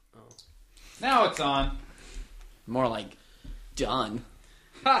Now it's on. More like done.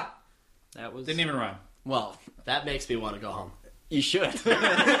 Ha! That was... Didn't even rhyme. Well, That makes me want to go home. you should.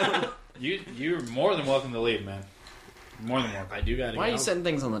 You're more than welcome to leave, man. More than welcome. I do gotta Why go. are you setting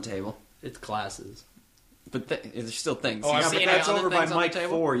things on the table? It's classes. But there's still things. Oh, You I see But any that's other over by things on the mic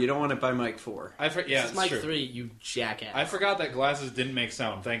table? 4. You don't want it by mic 4. Yeah, This is that's Mike true. 3, you jackass. I forgot that glasses didn't make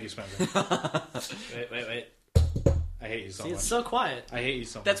sound. Thank you, Spencer. Wait. I hate you so See, much. it's so quiet. I hate you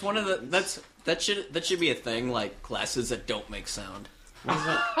so much. That's one of the. That should be a thing. Like glasses that don't make sound.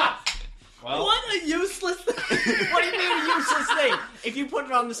 Well, What a useless thing. What do you mean a useless thing? If you put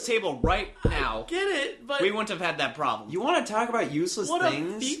it on this table right now, Get it, but we wouldn't have had that problem. You want to talk about useless what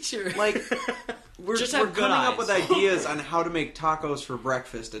things? a feature. Like, we're Just have good coming eyes. up with ideas on how to make tacos for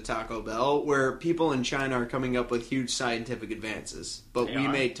breakfast at Taco Bell, where people in China are coming up with huge scientific advances. But They we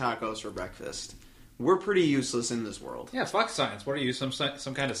are. made tacos for breakfast. We're pretty useless in this world. yeah, fuck science. What are you, some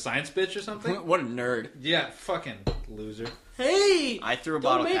kind of science bitch or something? What a nerd! Yeah, fucking loser. Hey! I threw a Don't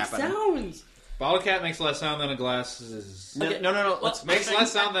bottle make cap at him. sounds! Bottle cap makes less sound than a glass. No. Let's Makes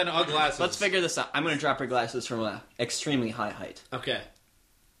less sound than a glass. Let's figure this out. I'm going to drop your glasses from an extremely high height, Okay.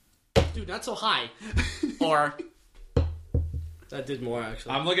 Dude, not so high. or That did more,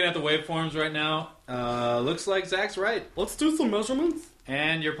 actually. I'm looking at the waveforms right now. Looks like Zach's right. Let's do some measurements.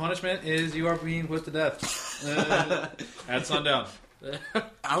 And your punishment is you are being put to death. At sundown.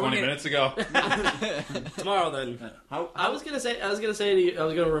 20 minutes ago. Tomorrow, then. I was gonna say to you, I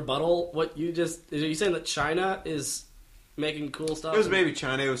was gonna rebuttal what you just. Are you saying that China is making cool stuff? It was maybe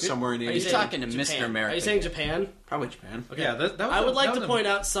China. It was somewhere in Are you Asia. He's saying talking to Japan? Mr. America. Are you saying Japan? Probably Japan. Okay. Yeah, that was I would like that to was point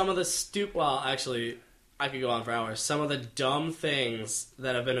out some of the Well, actually, I could go on for hours. Some of the dumb things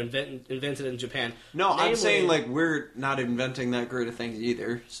that have been invented in Japan. No, I'm Namely- saying like we're not inventing that great of things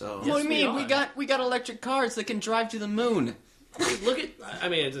either. So What do you Yes, we mean? are. We got electric cars that can drive to the moon. Look at. I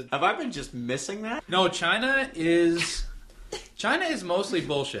mean, it's have I been just missing that? No, China is mostly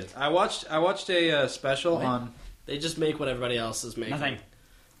bullshit. I watched a special on. they just make what everybody else is making. Nothing.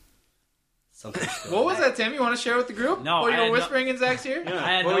 Something. What was that, Tim? You want to share with the group? No, Oh, you I were had whispering in Zach's ear. Yeah.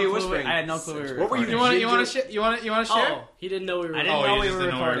 I had What no were you clue. whispering? I had no clue we were What were you recording. You want to share? Oh, he didn't know we were. I didn't Oh, know you we just were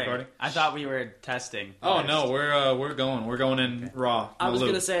didn't know we were recording. recording? I thought we were testing. Oh first. no, we're going in raw. I No was lube.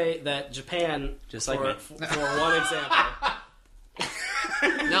 going to say that Japan, Just for, like me. for one example,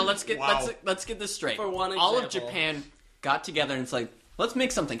 Now let's get this straight. For one All of example. Japan got together and it's like, let's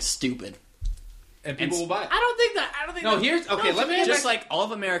make something stupid. and people will buy it. I don't think that. No, here's okay. Let me get Just back- like all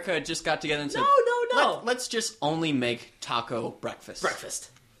of America just got together and said, no. Let's just only make taco breakfast.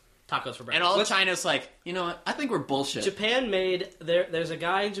 breakfast, tacos for breakfast. And all of China's like, you know what? I think we're bullshit. Japan made there's a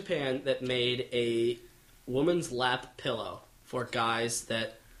guy in Japan that made a woman's lap pillow for guys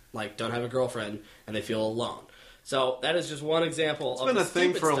that like don't have a girlfriend and they feel alone. So that is just one example. It's of been the a thing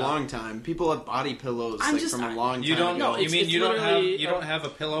stupid for a stuff. long time. People have body pillows I'm like just- from a long time You don't ago. No, you it's- mean it's you don't have literally you don't have a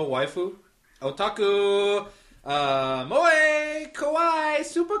pillow waifu? Otaku, moe, kawaii,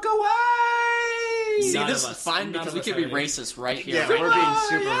 super kawaii. See, None this of is us- fine none because of we us could have be any. racist right here. Yeah, we're being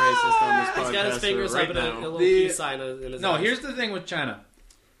super racist on this podcast He's got his fingers right up in a now. little The- peace sign in his No, eyes. here's the thing with China.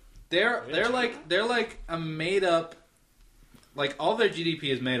 They're like a made up. Like all their GDP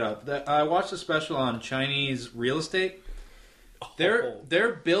is made up. I watched a special on Chinese real estate.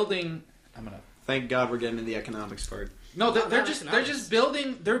 They're building. I'm gonna. Thank God we're getting to the economics part. No, they're not just economics.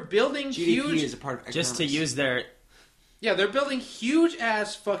 building. They're building GDP huge. is a part of Just to economics. use their... Yeah, they're building huge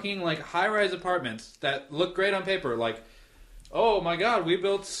ass fucking like high rise apartments that look great on paper. Like, oh my god, we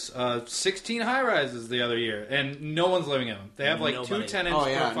built 16 high rises the other year, and no one's living in them. They have like Nobody. 2 tenants Oh,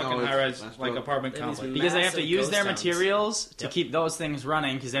 yeah, per fucking no, high rise that's like dope. apartment That means complex. Because they have to Massive use their ghost towns. materials to Yep. keep those things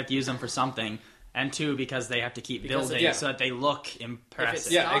running, because they have to use them for something. And two, because they have to keep Because building yeah. so that they look If it's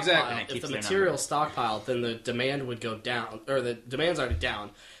impressive. Yeah, stockpiled, exactly. And it If keeps the their material number. stockpiled, then the demand would go down, or the demand's already down.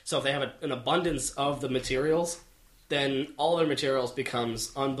 So if they have an abundance of the materials, then all their materials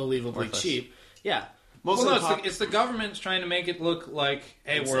becomes unbelievably Worthless. cheap. Yeah, Most Well, no, of the it's the government trying to make it look like,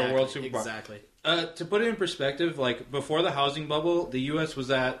 hey, we're a world superpower. Exactly. To put it in perspective, like before the housing bubble, the U.S. was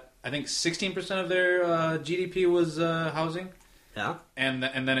at I think 16% of their GDP was housing, Yeah, and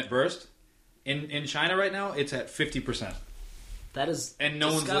then it burst. In China right now, it's at 50%, that is and no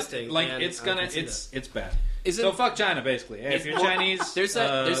disgusting. one's like and it's I gonna can see it's bad. Is it? So fuck China, basically. Hey, if you're Chinese, There's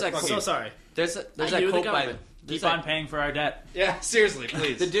that fuck that. you. So sorry. There's I that knew the quote by. government. Keep on paying for our debt. Yeah, seriously,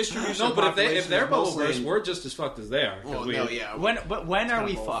 please. the distribution. No, of but if population their is bubble mostly- bursts, we're just as fucked as they are. 'cause Well, we- no, yeah. When are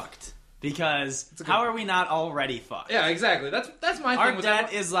we both. fucked? Because how are we not already fucked? Yeah, exactly. That's my Our thing with debt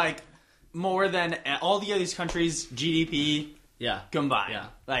that. is like more than all the other countries' GDP Yeah, combined. Yeah.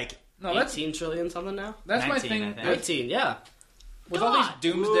 Like No, that's 18 trillion something now. my 19, thing. I think. 19, yeah. with all these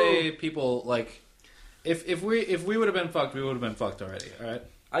doomsday people, like, if we would have been fucked, we would have been fucked already. All right.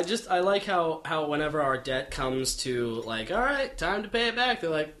 I like how whenever our debt comes to like, all right, time to pay it back, they're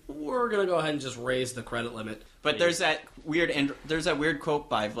like, we're gonna go ahead and just raise the credit limit. But there's that weird quote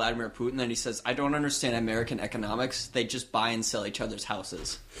by Vladimir Putin that he says, "I don't understand American economics. They just buy and sell each other's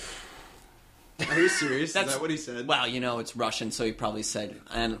houses." Are you serious? That's Is that what he said? Well, it's Russian, so he probably said,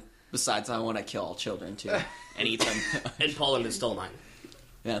 and besides, I want to kill all children too and eat them. And Poland is still mine.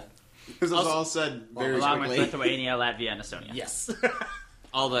 Yeah, This was all said very Along with quickly. Lithuania, Latvia, and Estonia. Yes.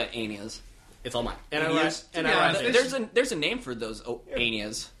 all the Anias. It's all mine. And Yes. There's a name for those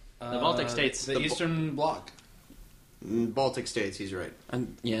Anias. The Baltic states. The Eastern Bloc. Baltic states, he's right.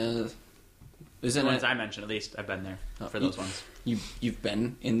 Yeah. The Isn't ones it? I mentioned, at least I've been there for those ones. You've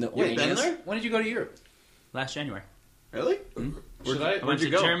been in the You've been Anias? there? When did you go to Europe? Last January. Really? Should I? I went Where'd to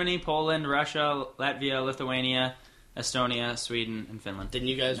you go? Germany, Poland, Russia, Latvia, Lithuania, Estonia, Sweden, and Finland. Didn't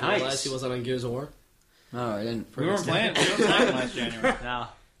you guys Nice. realize he wasn't on Gears of War? No, I didn't. We weren't playing. We weren't playing last January. No.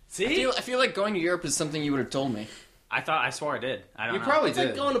 I feel like going to Europe is something you would have told me. I swore I did. I don't You know. probably It's like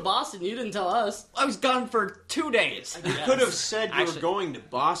did. going to Boston. You didn't tell us. I was gone for 2 days. You could have said you Actually- were going to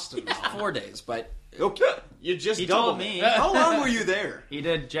Boston. 4 days, but Okay. You just He doubled told me. it. How long were you there? He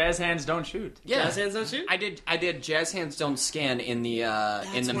did Jazz Hands Don't Shoot. yeah. Jazz hands don't shoot? I did Jazz Hands Don't Scan in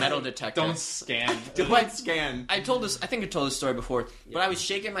the metal detector. Don't scan. Don't scan. I think I told this story before, but I was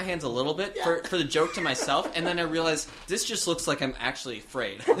shaking my hands a little bit for the joke to myself, and then I realized this just looks like I'm actually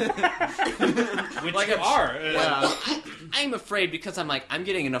afraid. Which Like you I'm- are. I'm afraid because I'm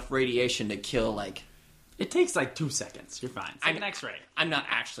getting enough radiation to kill It takes like 2 seconds. You're fine. It's like an X-ray. I'm not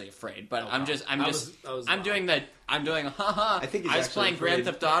actually afraid, but I'm was doing that. I'm doing. Haha. I think he's I was actually playing Grand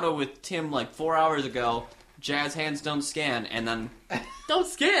afraid. Theft Auto with Tim like 4 hours ago. Jazz Hands Don't Scan, and then Don't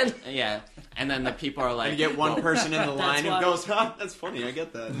scan. and then the people are like, And you get one "Whoa." person in the line who why- goes, huh, that's funny, I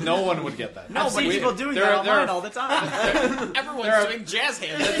get that. No one would get that. No, but people doing there that are- online there are- all the time. Everyone's doing jazz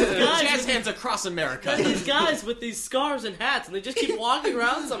hands. guys- Jazz hands across America. There's these guys with these scarves and hats, and they just keep walking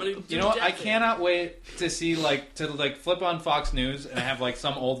around somebody. You know what? I cannot wait to see to flip on Fox News and have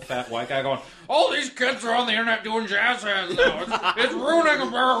some old fat white guy going, "All these kids are on the internet doing jazz hands now. It's ruining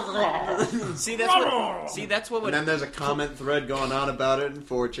America." See, that's what And would then there's a comment thread going on about it in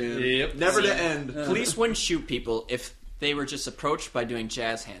 4chan. Yep. Never to end. police wouldn't shoot people if they were just approached by doing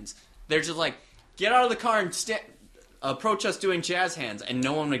jazz hands. They're just like, get out of the car and approach us doing jazz hands, and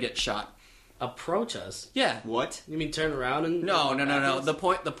no one would get shot. Approach us. Yeah. What? You mean turn around and No. The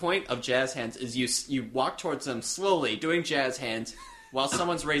point of jazz hands is you walk towards them slowly, doing jazz hands, while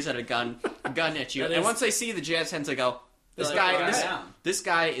someone's raising a gun at you. That And is- once they see the jazz hands, they go, "This They're guy, like, this, down. this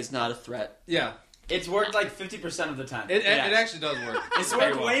guy is not a threat." Yeah, It's worked like 50% of the time. it actually does work. It's very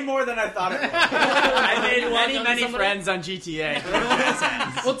worked well. way more than I thought it would. I made walk up to many somebody? friends on GTA. Jazz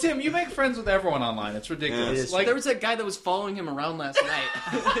hands. Well, Tim, you make friends with everyone online. It's ridiculous. Yes. Like There was that guy that was following him around last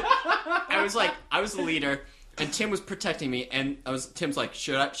night. I was the leader, and Tim was protecting me, and Tim's like,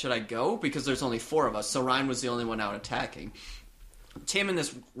 should I go? Because there's only 4 of us, so Ryan was the only one out attacking. Tim and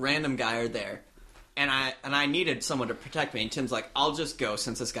this random guy are there, and I needed someone to protect me, and Tim's like, I'll just go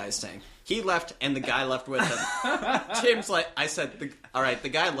since this guy's staying. He left, and the guy left with him. Tim's like, I said, all right, the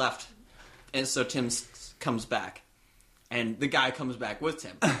guy left, and so Tim comes back, and the guy comes back with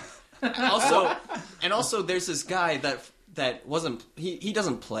Tim. Also, there's this guy that wasn't he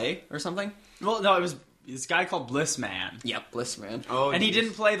doesn't play or something. Well, no, it was this guy called Bliss Man. Yep, Bliss Man. Oh, And he geez.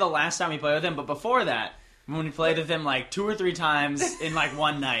 didn't play the last time we played with him, but before that, when we played with him like 2 or 3 times in like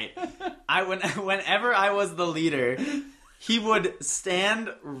one night, whenever I was the leader, he would stand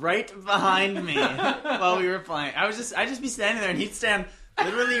right behind me while we were playing. I'd just be standing there, and he'd stand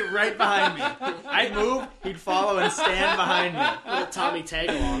literally right behind me. I'd move, he'd follow and stand behind me. Little Tommy tag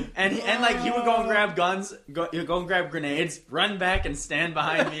along. And like he would go and grab guns, he'd go and grab grenades, run back and stand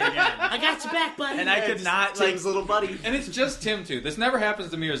behind me again. I got your back, buddy. And I could not like Tim's little buddy. and it's just Tim too. This never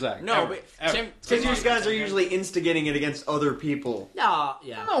happens to me or Zach. No, Ever. but Ever. Because you guys are usually instigating it against other people. Yeah,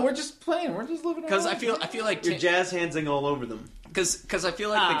 yeah. No, we're just playing. We're just living. because our I lives. feel like You're jazz handsing all over them. because I feel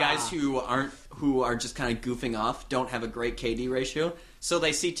like the guys who are just kind of goofing off don't have a great KD ratio. So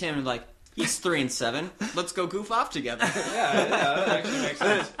they see Tim and like, he's 3 and 7. Let's go goof off together. yeah, that actually makes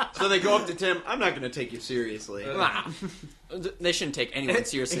sense. So they go up to Tim, I'm not going to take you seriously. Nah. They shouldn't take anyone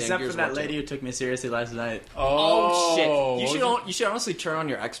seriously. in except for Gears of that War lady 2. who took me seriously last night. Oh shit! You should honestly turn on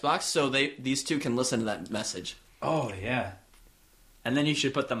your Xbox so these two can listen to that message. Oh yeah, And then you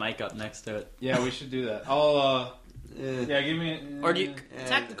should put the mic up next to it. yeah. We should do that. I'll. Eh. Yeah, give me. Or do you?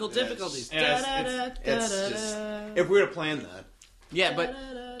 Technical difficulties. Yeah, it's It's just, if we were to plan that. Yeah, but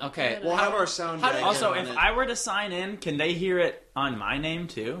Okay. We'll have our sound. how guy did- Also, get on if it. I were to sign in, can they hear it on my name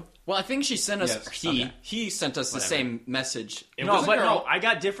too? Well, I think she sent us. Yes. He sent us the Whatever. same message. It No, was a but girl. no, I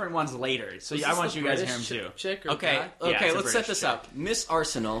got different ones later. So Was I this want the you guys to hear British them too. Chick or Okay. guy? Yeah, Okay. it's a Let's set British this chick. up. Miss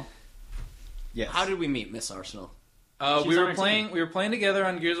Arsenal. Yes. How did we meet Miss Arsenal? She's we on were our playing. team. We were playing together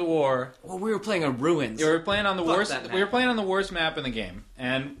on Gears of War. Well, we were playing on Ruins. We were playing on the Fuck worst. that map. We were playing on the worst map in the game,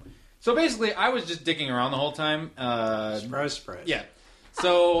 and so basically, I was just dicking around the whole time. Surprise, surprise. Yeah.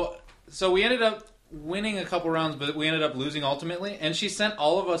 So we ended up winning a couple rounds, but we ended up losing ultimately. And she sent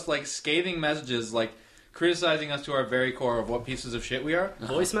all of us like scathing messages, like criticizing us to our very core of what pieces of shit we are.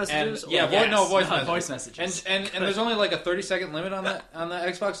 Voice And messages? yeah, Or- voice No, messages. voice messages. And there's only like a 30-second limit on the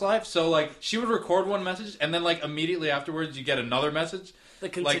Xbox Live. So like she would record one message, and then like immediately afterwards you get another message. The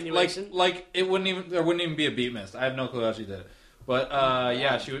Like continuation? like it wouldn't even there wouldn't even be a beat missed. I have no clue how she did it. But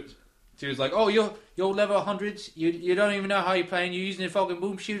yeah, she was like, "Oh, you're level 100s. You don't even know how you're playing. You're using the fucking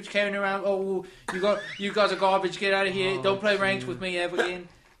boom shoots, carrying around. Oh, you guys are garbage. Get out of here. Don't play ranks with me ever again."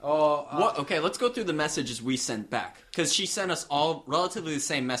 Oh, What? Okay, let's go through the messages we sent back because she sent us all relatively the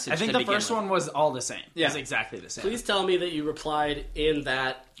same message. I think to the begin first with. one was all the same. Yeah. It was exactly the same. Please tell me that you replied in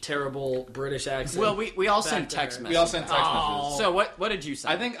that terrible British accent. Well, we all sent Back text there. messages. we all sent text Oh. messages. So what did you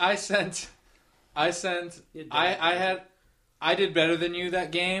send? I think I sent. You did. I did better than you that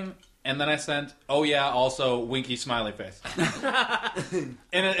game, and then I sent. Oh yeah, also winky smiley face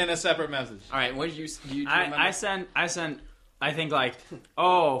in a separate message. All right, what did you? Do you remember? I sent. I think like,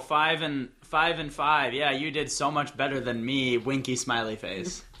 oh, 5 and 5. Yeah, you did so much better than me. Winky smiley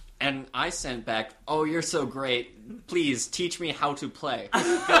face. And I sent back, "Oh, you're so great. Please teach me how to play."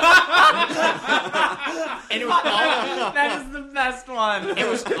 And it was all That is the best one. it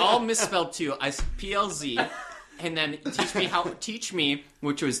was all misspelled too. I PLZ, and then teach me,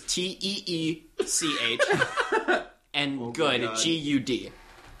 which was TEECH, and Oh, good God. GUD.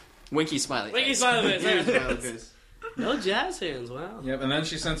 Winky smiley. Winky face. smiley face. Smiley face. No jazz hands, wow. Yep, and then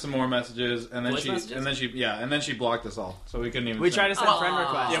she sent some more messages, and then Voice messages? and then she blocked us all, so we couldn't even. We send- tried to send Aw. friend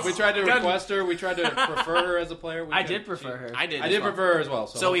requests. Yeah, we tried to request her. We tried to prefer her as a player. We I couldn't. did prefer her. I did. I as did well. prefer her as well.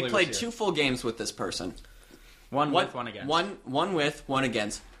 So, So we hopefully played we'll see her. 2 full games with this person. One with, one against. One with, one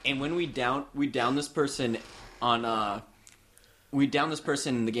against. And when we down this person on we down this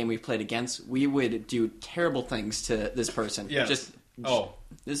person in the game we played against, we would do terrible things to this person. Yes. Just Oh,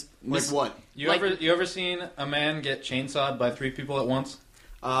 this Like what? you ever seen a man get chainsawed by 3 people at once?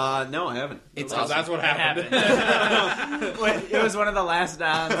 No, I haven't. It's Oh, awesome. that's what It happened. It was one of the last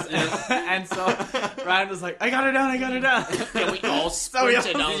downs, and so Ryan was like, "I got her down. And we all So we all-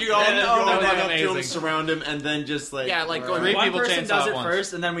 sprinted out. Did you all Yeah, go that was run up to him, amazing. surround him, and then just like Yeah, like going- Three One people person chainsaw does at it once.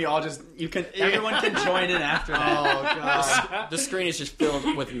 first, and then we all just everyone can join in after that. Oh god. The screen is just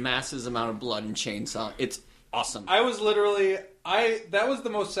filled with masses amount of blood and chainsaw. It's awesome. I was literally that was the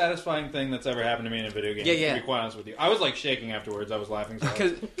most satisfying thing that's ever happened to me in a video game. Yeah, yeah. To be quite honest with you, I was like shaking afterwards. I was laughing so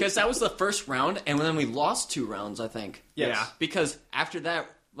hard. Because that was the first round, and then we lost 2 rounds, I think. Yes. Yeah. Because after that,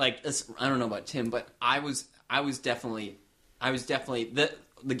 like I don't know about Tim, but I was definitely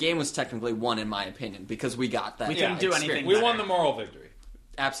the game was technically won in my opinion because we got that. We couldn't do experience. anything We better. won the moral victory.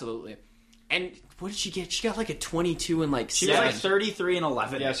 Absolutely. And what did she get? She got like a 22 and like She was 7. like 33 and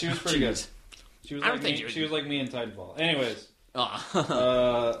 11. Yeah, she was pretty good. She was I don't like think me. she was- She was like me in Titanfall. Anyways,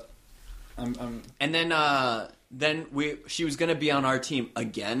 Oh. I'm And then she was gonna be on our team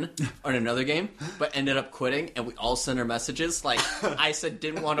again on another game, but ended up quitting, and we all sent her messages like I said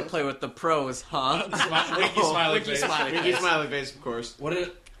didn't want to play with the pros, huh? winky smiley Winky face. smiley Winky face. smiley face, of course. What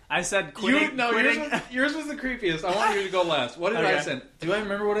did I said quitting. yours was the creepiest. I want you to go last. What did I Okay. send? Do I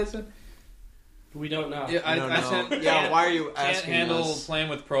remember what I said? We don't know. Yeah, I don't I know. sent. Yeah, why are you Can't asking handle us? playing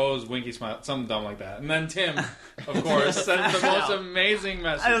with pros, winky smile, something dumb like that. And then Tim, of course, sent the most amazing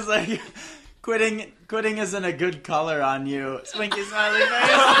message. I was like, quitting isn't a good color on you. Winky smiley face.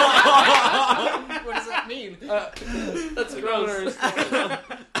 What does that mean? That's gross.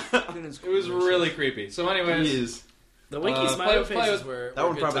 It was really creepy. So, anyways, The winky play smiley with- play faces with- were That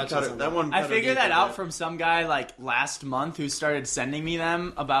one good probably touches cut on it. That one. I cut it figured deep that with out from some guy like last month who started sending me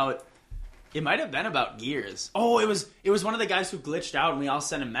them about. It might have been about Gears. Oh, it was one of the guys who glitched out, and we all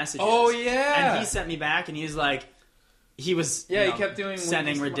sent him messages. oh yeah, And he sent me back, and he's like, he was Yeah, you he know, kept doing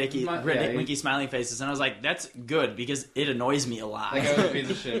sending winky winky smiley faces, and I was like, that's good because it annoys me a lot. that guy was a piece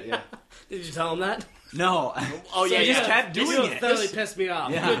of shit. Yeah. Did you tell him that? No, Oh yeah, he just yeah. kept You doing it. thoroughly pissed me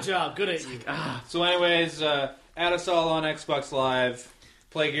off. Yeah. Good job. Good at you. So, anyways, add us all on Xbox Live.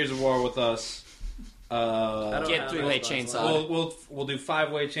 Play Gears of War with us. don't Get have 3-way Xbox chainsaw. Live. We'll do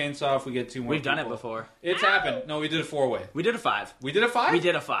 5-way chainsaw if we get 2 more. We've done it people. before. It's happened. No, we did a 4-way. We did a 5. We did a 5. We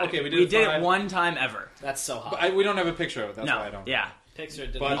did a 5. Okay, we We did did a 5. it one time ever. That's so hot. But we don't have a picture of it. That's no, why I don't. yeah. Picture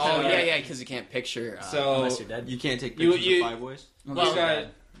didn't But, Oh, uh, yeah, because you can't picture... So Unless you're dead. You can't take You- pictures you- of 5 boys. Well, you guys,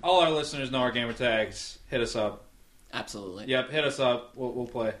 all our listeners know our gamer tags. Hit us up. absolutely. Yep, hit us up. We'll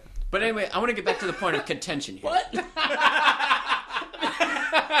play. But anyway, I want to get back to the point of contention here. What?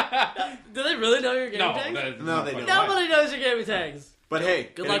 Do they really know your gaming No, tags? that- No, they don't. Nobody knows your gaming tags. But hey,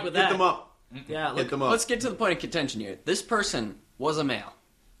 Good luck with hit that. them up. Yeah, Hit look. them up. Let's get to the point of contention here. This person was a male.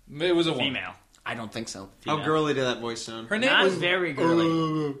 It was a woman. Female. I don't think so. How Female. girly did that voice sound? Her name Not was very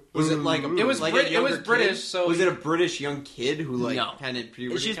girly. Was it like a, It was like Brit- a it was younger British, kid? so- was it a British young kid who like No. had it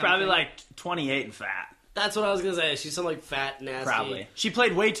puberty? She's kind of probably thing? like 28 and fat. That's what I was gonna say. She's some like fat, nasty. Probably. She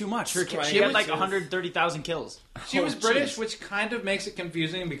played way too much. She Right. had like She was- 130,000 kills. She was Oh, British, jeez. which kind of makes it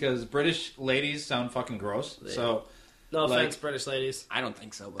confusing because British ladies sound fucking gross. So No Like- offense, British ladies. I don't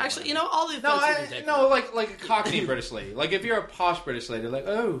think so. But Actually, you know, all the no, offense you can take. like a Cockney British lady. Like if you're a posh British lady, like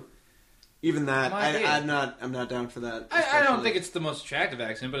Even that, My idea. I'm not down for that. I don't especially. think it's the most attractive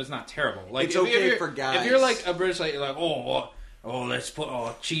accent, but it's not terrible. Like It's if okay you're, for guys. If you're like a British lady, like let's put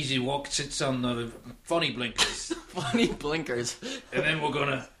our cheesy walk sits on the funny blinkers, funny blinkers. and then we're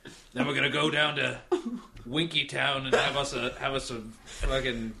gonna go down to Winky Town and have us a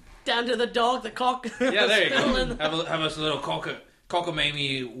fucking Down to the dog, the cock. yeah. There you go. Stolen. Have us a little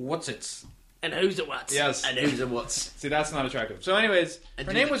cockamamie what's it? And who's it what? Yes. And who's and what's. See, that's not attractive. So, anyways, And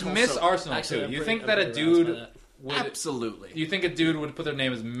her do name the was torso. Miss Arsenal Actually, too. I'm You pretty- think I'm that a pretty aroused by dude that. would? Absolutely. You think a dude would put their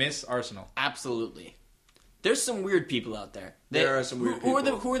name as Miss Arsenal? Absolutely. There's some weird people out there. There are some weird who are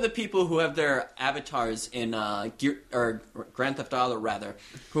people. who are the people who have their avatars in Grand Theft Auto rather,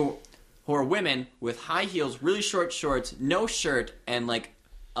 who are women with high heels, really short shorts, no shirt, and like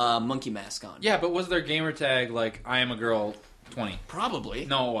a monkey mask on? Yeah, but was their gamer tag like "I am a girl 20"? Probably.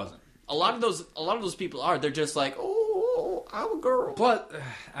 No, it wasn't. A lot of those people are. They're just like, oh, I'm a girl. But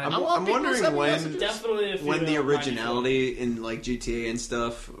I'm want people wondering sending when messages. Definitely a when the female originality in like GTA and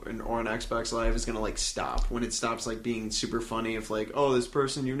stuff or on Xbox Live is gonna like stop, when it stops like being super funny if like, oh, this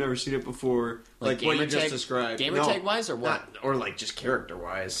person you've never seen it before, like what you just described, Gamer tag wise or what? not, or like just character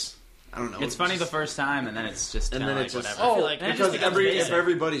wise. I don't know. It's funny the first time, and then it's just and kinda then like it's just whatever. I feel like Then it because just becomes if basic.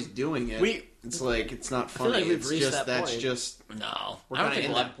 everybody's doing it, We- it's like it's not feel funny. like we've it's reached just that that's point. just No, we're I don't kind of think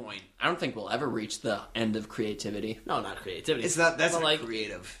in we'll. that point. I don't think we'll ever reach the end of creativity. No, not creativity. It's not that's But, not like,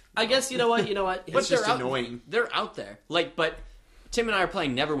 creative. I guess you know what. It's But just they're out- annoying. They're out there. Like, but Tim and I are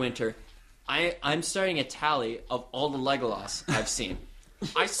playing Neverwinter. I'm starting a tally of all the Legolas I've seen.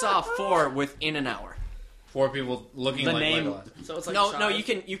 I saw 4 within an hour. 4 people looking The like name- Legolas. So it's like No, sorry.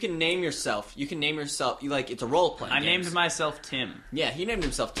 you can name yourself. You can name yourself. You like it's a role playing. I named myself Tim. Yeah, he named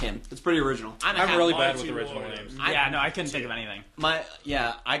himself Tim. It's pretty original. I'm really bad with Mighty original Warriors. names. Yeah, no, I couldn't think of anything. I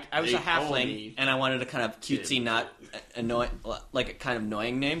was a They halfling, only and I wanted a kind of cutesy, not annoying, like a kind of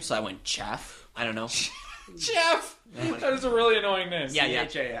annoying name. So I went Chaff. I don't know. Jeff. That is a really annoying name. Yeah.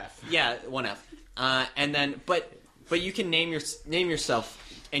 CHAF. Yeah, 1F. And then, but you can name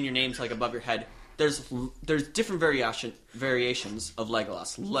yourself, and your name's like above your head. There's different variations of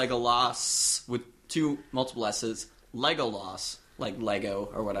Legolas. Legolas with 2 multiple S's. Legolas, like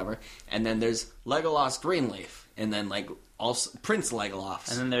Lego or whatever. And then there's Legolas Greenleaf, and then like also Prince Legolas.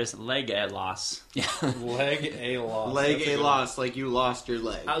 And then there's Legolas. Yeah. Leg a loss. Leg That's a good loss, like you lost your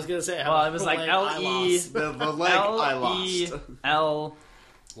leg. I was gonna say. Well, it was like L-E... The leg I lost. L...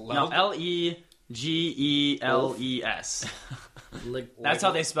 one. No, Legeles. That's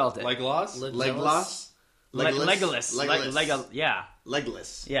how they spelled it. Legolas. Leg loss? Legolas. Legolas. Yeah.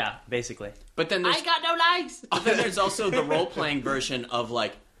 Legless. Yeah, basically. But then there's, got no legs. but then there's also the role playing version of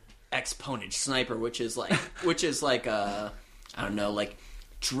like Exponent Sniper, which is like I don't know, like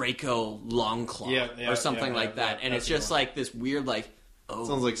Draco Longclaw Yeah, or something yeah, like yeah, that, yeah, and it's that's a good just one. like this weird like Sounds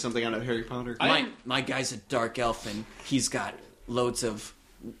like something out of Harry Potter. my guy's a dark elf and he's got loads of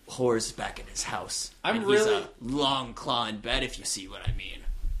whores back in his house. I'm and he's really- a long claw in bed, if you see what I mean.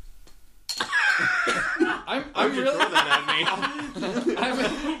 I'm really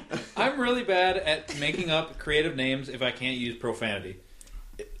I'm really bad at making up creative names if I can't use profanity.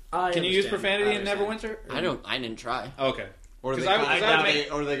 Can you use profanity in Neverwinter? I didn't try. Okay. Or they, 'Cause I go, would- 'cause I would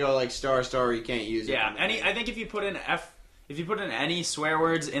make- or they go like star, you can't use it. Yeah, I think if you put in any swear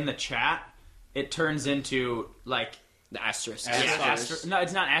words in the chat, it turns into like The asterisk. no,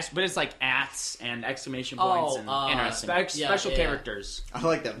 it's not but it's like ats and exclamation Oh, points and interesting. special yeah. characters. I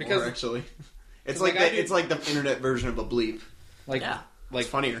like that Because- more actually. It's like, like I the, do- it's like the internet version of a bleep. Like Yeah. like It's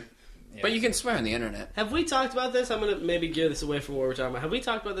funnier. But you can swear on the internet. Have we talked about this? I'm going to maybe gear this away from what we're talking about. Have we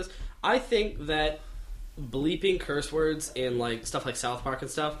talked about this? I think that bleeping curse words in like stuff like South Park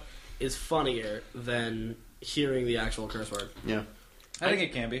and stuff is funnier than hearing the actual curse word. Yeah. I think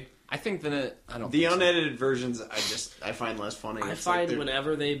it can be. I think that I don't. The think so. unedited versions, I find less funny. I It's find like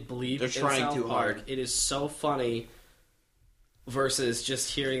whenever they bleep they're in trying South too Park, hard. it is so funny versus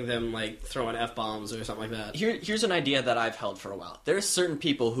just hearing them like throwing F-bombs or something like that. Here's an idea that I've held for a while. There's certain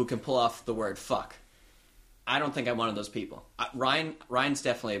people who can pull off the word fuck. I don't think I'm one of those people. Ryan's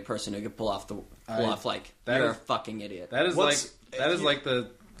definitely a person who can pull off like you're a fucking idiot. That is like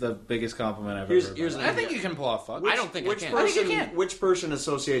the biggest compliment I've ever heard. I think you can pull off fuck. I don't think I can. I think you can. Which person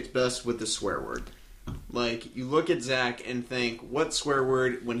associates best with the swear word? Like, you look at Zach and think, what swear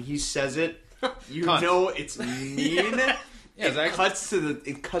word, when he says it, you Cunt. know it's mean. Yeah, Zach. It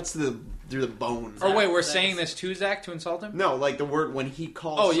cuts through the bone. Or wait, we're saying this to Zach to insult him? No, like the word when he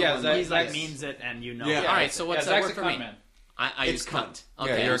calls. Oh, yeah, someone Zach- He's like Yes. means it, and you know. Yeah. it. All right, so what's that Zach's word a for cunt me? man. I It's use cunt. Yeah,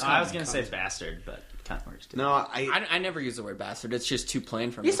 Okay. you're a I was cunt. gonna say bastard, but cunt works too. No, I never use the word bastard. It's just too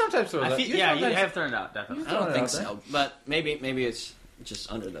plain for me. You sometimes throw I that. feel, you yeah, you sometimes- have thrown it out definitely. I don't think out there. so, but maybe it's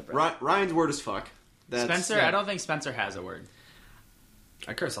just under the breath. Ryan's word is fuck. That's, Spencer, yeah. I don't think Spencer has a word.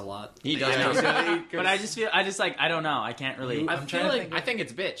 I curse a lot. He does. Yeah, But I just like I don't know. I can't really. I I'm feel trying to like think. I think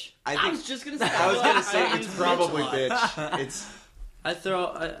it's bitch. I was just gonna say. I was gonna say I it's use probably bitch a lot. bitch. It's I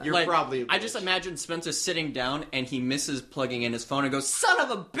throw. you're Like, probably. A bitch. I just imagine Spencer sitting down and he misses plugging in his phone and goes, "Son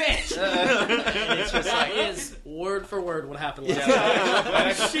of a bitch!" And it's just like is word for word what happened last night.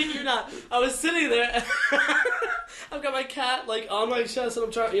 I shit you not. I was sitting there. I've got my cat like on my chest, and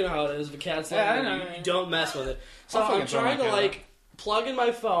I'm trying. You know how it is. The cat's like, Yeah, I know. you don't mess with it. So I'll I'm fucking throw trying my to cat like plug in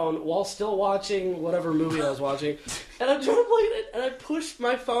my phone while still watching whatever movie I was watching, and I'm trying to plug it in, and I pushed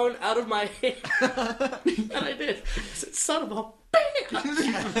my phone out of my hand, and I did. I said, "Son of a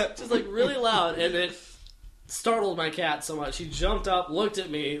bitch!" Just like really loud, and it startled my cat so much. She jumped up, looked at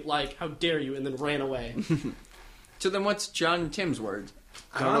me like, "How dare you!" and then ran away. So then, what's John and Tim's word?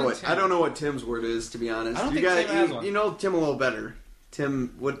 I don't know what Tim's word is, to be honest. I don't you think guys, Tim has one. you know Tim a little better.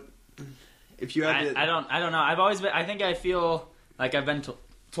 Tim, what if you had to? I don't know. I've always been. I think I feel like I've been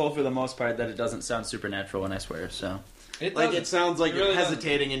told for the most part that it doesn't sound supernatural when I swear. So It sounds like It you're really doesn't.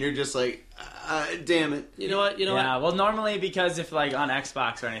 hesitating and you're just like, damn it. You know what? You know yeah. Well, normally because if like on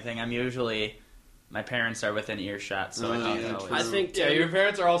Xbox or anything, I'm usually my parents are within earshot, so I Oh, don't yeah, always. true. I think Yeah, Tim, your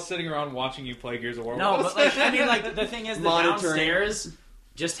parents are all sitting around watching you play Gears of War. No, but like I mean, like the thing is, the Monitoring. downstairs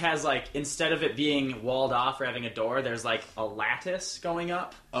just has like instead of it being walled off or having a door, there's like a lattice going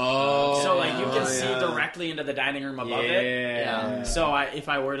up, Oh, so like you can see yeah. directly into the dining room above yeah. it. Yeah. So if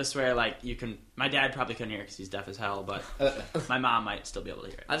I were to swear, like you can, my dad probably couldn't hear because he's deaf as hell, but my mom might still be able to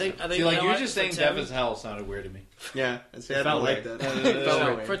hear it. I think See, you like know you what? just For saying Tim- deaf as hell sounded weird to me. Yeah, I don't felt like weird. that. It felt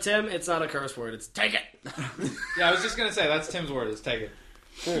Sure. weird. For Tim, it's not a curse word. It's take it. Yeah, I was just gonna say that's Tim's word. Is take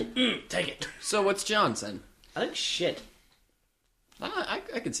it. Take it. So what's John's then? I think shit.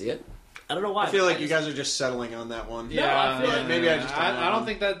 I could see it. I don't know why. I feel like you guys are just settling on that one. I feel like- maybe I just don't I don't know.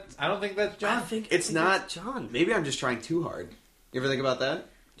 think that. I don't think that's I John. think It's not- John. Maybe I'm just trying too hard. You ever think about that?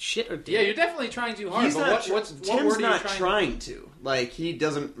 Shit or damn. Yeah, you're definitely trying too hard. He's but not. what, what's Tim's what word are not you trying to. Like he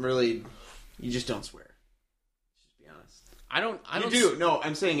doesn't really. You just don't swear. Just be honest. I don't. You do. No,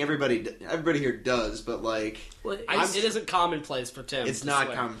 I'm saying everybody here does, but like Well, I'm- it isn't commonplace for Tim. it's to not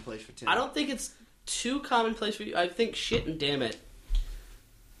swear. commonplace for Tim. I don't think it's too commonplace for you. I think shit and damn it.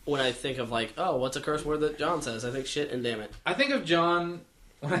 When I think of like, oh, what's a curse word that John says? I think shit and damn it. I think of John.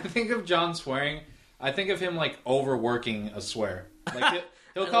 When I think of John swearing, I think of him like overworking a swear. Like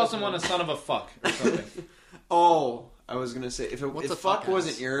he'll call someone a son of a fuck or something. Oh, I was gonna say if What's a fuck fuck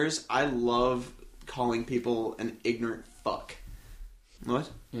wasn't ass? yours, I love calling people an ignorant fuck. What?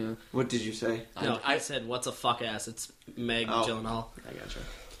 Yeah. What did you say? No, I said, what's a fuck ass? It's Meg Oh. Gyllenhaal. I gotcha.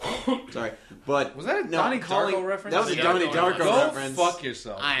 Sorry, but Was that a no, Donnie calling- Darko reference? That was a Yeah, Donnie Darko Darko reference. Go reference. fuck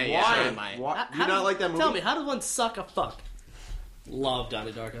yourself. I Why? Why? Do you not like that movie? Tell me, how does one suck a fuck? Love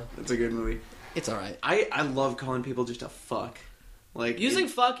Donnie Darko. That's a good movie. It's all right. I love calling people just a fuck. Like Using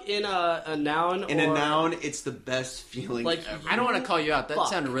fuck in a noun in or a noun, it's the best feeling. like ever. I don't want to call you out. That Fuck.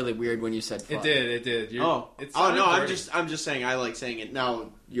 sounded really weird when you said fuck. It did. Oh, It oh sounded no! dirty. I'm just saying I like saying it.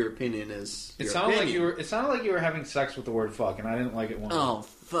 Now your opinion is. It your sounded like opinion. you were. It sounded like you were having sex with the word fuck, and I didn't like it one. Oh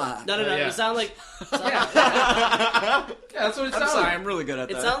fuck. no. Yeah. You sound like Yeah, that's what it I'm sounded sorry. like. I'm really good at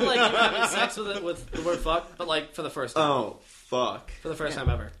it that. sounded like you were having sex with it with the word fuck, but like for the first time. Oh fuck! For the first time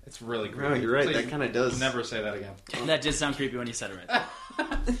ever. It's really No, creepy. you're right. Please That kind of does. never say that again. That did sound creepy when you said it right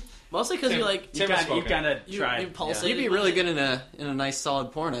there. Mostly because Tim- you like Tim You has kind spoken. of you tried. pulsated. You'd be really good in a nice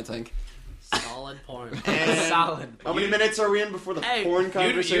solid porn, I think. Solid porn. And Solid. How many minutes are we in before the Hey, porn You'd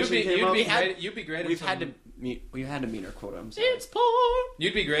conversation came up? You'd be great. We've had to meet our quota. I'm sorry. It's porn.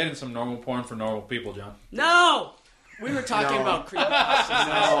 You'd be great in some normal porn for normal people, John. No. We were talking No. about creepypastas.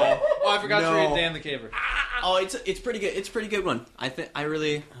 No. Oh, I forgot No. to read Dan the Caver. Oh, it's pretty good. It's a pretty good one. I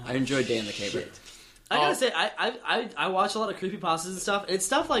enjoyed Day in the Cave. I gotta say, I watch a lot of creepypastas and stuff, and it's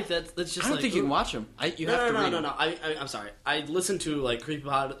stuff like that that's just I don't think you can watch them. You have to read them. No. I'm sorry. I listen to like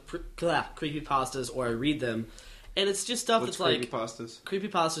creepypastas or I read them, and it's just stuff What's that's like creepypastas?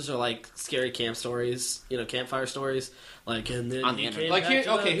 Creepypastas are like scary camp stories, campfire stories. Like, and then On the he internet. came Like, back here-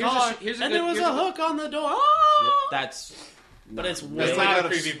 to okay, the here's a- car, here's a and good- there was here's a a- hook on the door. Ah! That's But it's way That's not out a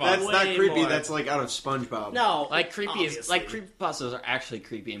of, creepypasta. that's not Way creepy. more. That's like out of SpongeBob. no like obviously. creepypastas are actually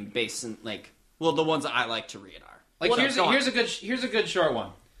creepy and based in the ones that I like to read are. Like What here's up? Go a good short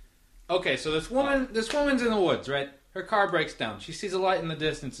one. Okay, so this woman's in the woods, right? Her car breaks down. She sees a light in the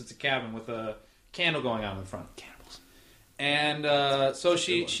distance. It's a cabin with a candle going on in the front. Candles. And so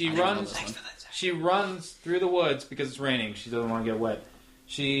she runs. She runs through the woods because it's raining. She doesn't want to get wet.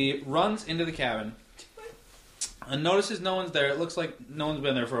 She runs into the cabin and notices no one's there. It looks like no one's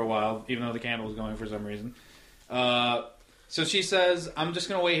been there for a while, even though the candle was going for some reason. So she says, "I'm just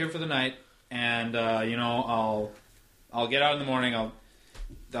gonna wait here for the night, and I'll get out in the morning. I'll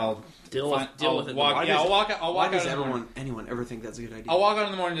deal with it. walk. Why Yeah, does- I'll walk Why out does in the morning. anyone ever think that's a good idea? I'll walk out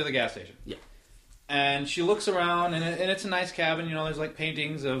in the morning to the gas station." Yeah. And she looks around, and it's a nice cabin. There's like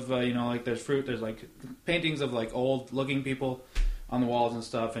paintings of, like there's fruit. There's like paintings of like old looking people on the walls and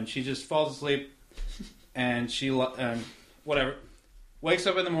stuff. And she just falls asleep, and she whatever wakes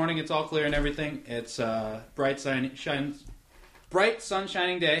up in the morning. It's all clear and everything. It's bright sun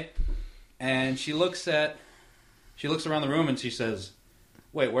shining day, and she looks around the room and she says,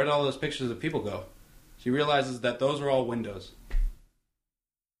 "Wait, where did all those pictures of people go?" She realizes that those are all windows.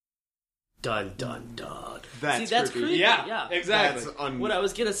 Dun dun dun. That's that's creepy. creepy. Yeah, exactly. That's What I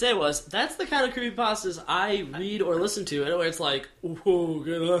was gonna say was that's the kind of creepypastas I read or listen to, and where it's like,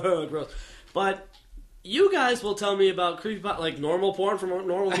 whoa, gross. But you guys will tell me about creepypasta, like normal porn from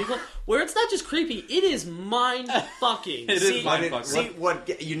normal people, where it's not just creepy; it is mind fucking. It is mind-fucking. See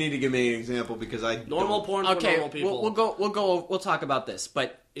what you need to give me an example because I normal don't. porn for Okay, normal people. we'll talk about this,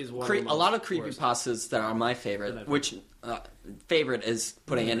 but Is one of the a lot of most worst. creepypastas that are my favorite, which favorite is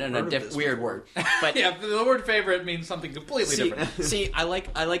putting it in a heard of this weird word, but Yeah, the word favorite means something completely different. See, I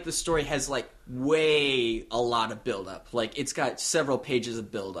like the story has like way a lot of build up. Like it's got several pages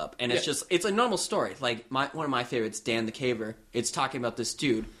of build up, and it's a normal story. Like one of my favorites, Dan the Caver. It's talking about this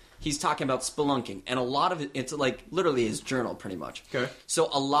dude. He's talking about spelunking, and a lot of it's like literally his journal, pretty much. Okay. So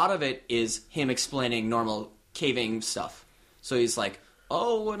a lot of it is him explaining normal caving stuff. So he's like,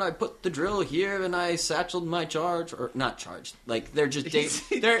 "Oh, and I put the drill here, and I satcheled my charge, or not charged. Like they're just they He's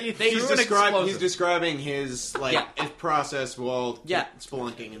explosive. describing his his process while Yeah.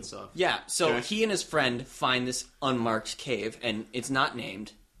 spelunking and stuff. Yeah, so Okay. he and his friend find this unmarked cave, and it's not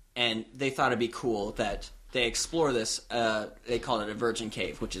named, and they thought it'd be cool that they explore this. They call it a virgin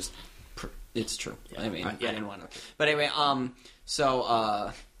cave, which is it's true. I mean, I didn't want to, but anyway,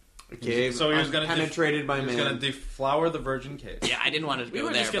 A cave. So he was going to penetrated by He was man. going to deflower the virgin cave. yeah, I didn't want to we go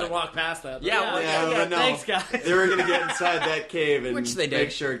were there. just gonna but- walk past that. Yeah, well, but no. Thanks, guys. They were going to get inside that cave and Which they did.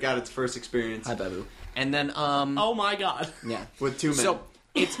 make sure it got its first experience Hi, Babu. And then Oh my god. yeah, with two men so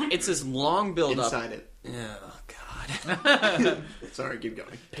it's this long build up. inside it. Oh God. Sorry, keep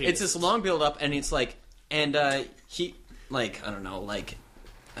going. It's this long build up, and it's like, and he, like, I don't know, like,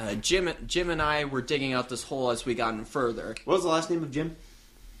 Jim and I were digging out this hole as we got in further. What was the last name of Jim?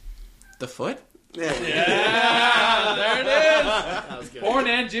 The foot? Yeah. Yeah, there it is. That was good. Born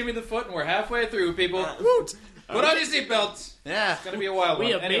and Jimmy the Foot, and we're halfway through, people. Woot! Put on your seatbelts. Yeah. It's going to be a wild We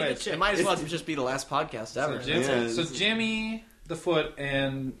one. have made the Anyways, check. It might as well just be the last podcast ever. So Jimmy the Foot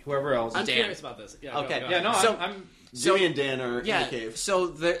and whoever else. I'm Dan. curious about this. Yeah, Okay. go. Yeah, no, So- I'm Jimmy and Dan are in Yeah, the cave. so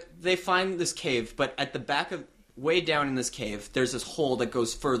they find this cave, but at the back of, way down in this cave, there's this hole that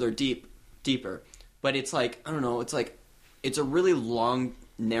goes further deeper. But it's like, I don't know, it's a really long,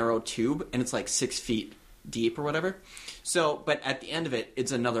 narrow tube, and it's like 6 feet deep or whatever. So, but at the end of it,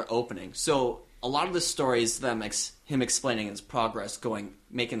 it's another opening. So a lot of the story is him explaining his progress,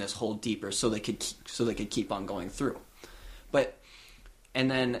 making this hole deeper, so they could keep on going through. And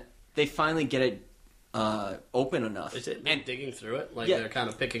then they finally get it open enough. Is it and digging through it? Like Yeah. they're kind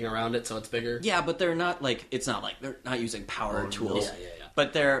of picking around it so it's bigger? yeah, but they're not like it's not like they're not using power tools. Yeah.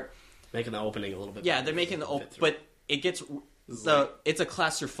 But they're Making the opening a little bit yeah bigger they're making the so it open. fit through. But it gets it's a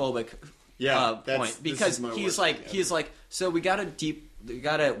claustrophobic point because he's like so we got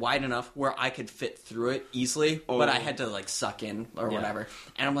it wide enough where I could fit through it easily, but I had to like suck in or whatever.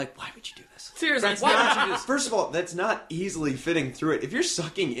 And I'm like, why would you do this? Seriously, That's why not, would you do this? first of all, that's not easily fitting through it. If you're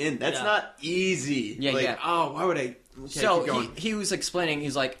sucking in, that's Yeah. not easy. Yeah, like, yeah. oh, why would I? Okay, So keep going. he was explaining.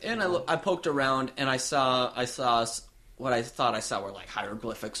 He's like, and I poked around and I saw what I thought I saw were like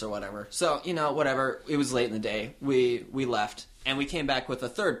hieroglyphics or whatever. So whatever. It was late in the day. We left and we came back with a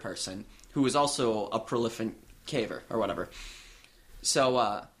third person who was also a prolific caver or whatever.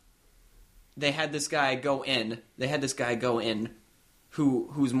 So they had this guy go in.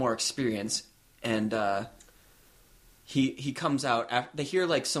 Who's more experienced, and he comes out. They hear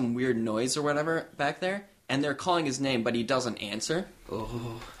like some weird noise or whatever back there, and they're calling his name, but he doesn't answer.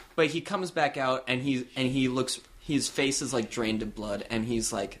 Oh. But he comes back out, and he looks. His face is like drained of blood, and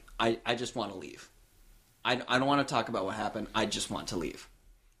he's like, "I just want to leave. I don't want to talk about what happened. I just want to leave."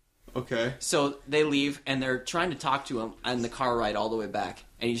 Okay. So they leave, and they're trying to talk to him on the car ride all the way back,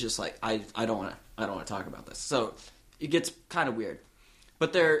 and he's just like, "I don't want to talk about this." So it gets kind of weird.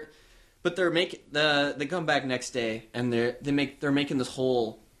 But they come back next day, and they're making this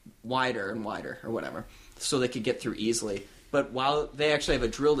hole wider and wider or whatever, so they could get through easily. But while they actually have a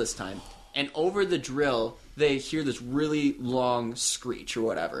drill this time, and over the drill they hear this really long screech or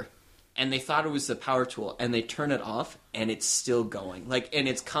whatever, and they thought it was the power tool, and they turn it off, and it's still going, and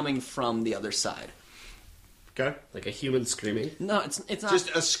it's coming from the other side. Okay. Like a human screaming? No, it's not Just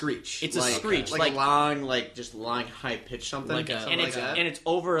a screech. It's a screech, like long, just long, high pitch something. and it's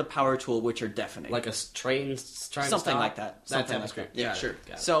over a power tool, which are deafening, Like a train trying to something stop? like that. That Something type of like scream. that. Yeah, Got it, sure.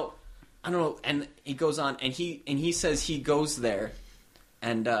 got it. So I don't know, and he goes on, and he says he goes there,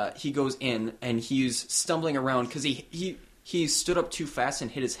 and he goes in, and he's stumbling around because he stood up too fast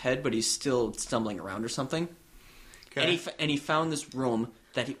and hit his head, but he's still stumbling around or something. Okay. And he found this room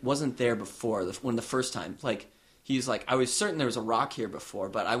that he wasn't there before when the first time. Like he's like, I was certain there was a rock here before,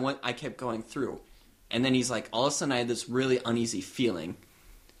 but I kept going through, and then he's like, all of a sudden I had this really uneasy feeling,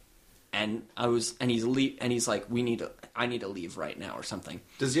 and he's like, I need to leave right now or something.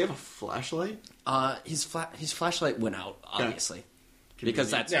 Does he have a flashlight? His flashlight went out, obviously.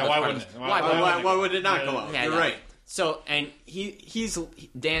 Because that's Yeah, that's why part wouldn't of it? Why would it not go out? Yeah, You're yeah. right. So, and he's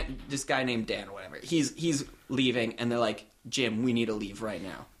Dan, this guy named Dan or whatever. He's leaving, and they're like, Jim, we need to leave right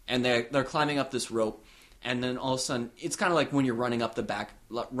now. And they're climbing up this rope, and then all of a sudden, it's kind of like when you're running up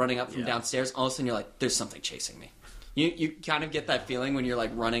from downstairs. All of a sudden, you're like, there's something chasing me. You kind of get that feeling when you're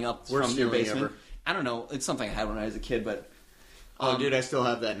like running up Worst from your feeling basement. ever. I don't know. It's something I had when I was a kid, but Oh, dude, I still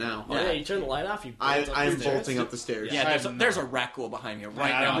have that now. Oh, yeah, you turn the light off, you bolt up I'm the stairs. bolting up the stairs. yeah, I there's have there's not. a rat ghoul behind me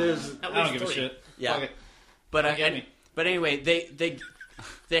right I now. don't, There's- I don't give a 3. shit. Yeah. Fuck it. But Get me. but anyway,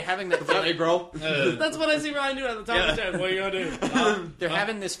 they're having that Hey, bro. That's what I see Ryan do at the top of the stairs. What are you gonna do? they're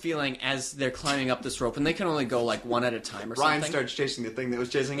having this feeling as they're climbing up this rope, and they can only go like one at a time or Ryan something. starts chasing the thing that was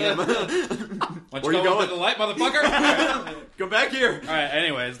chasing him. Why don't Where you you go going? up to the light, motherfucker? Go back here. All right.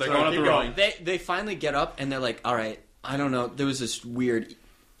 Anyways, they're Sorry, going up keep the going. road. They finally get up, and they're like, "All right, I don't know." There was this weird,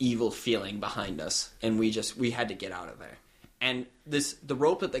 evil feeling behind us, and we had to get out of there. And the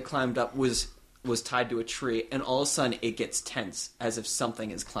rope that they climbed up was tied to a tree, and all of a sudden it gets tense, as if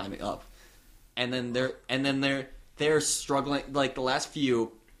something is climbing up. And then they're struggling. Like the last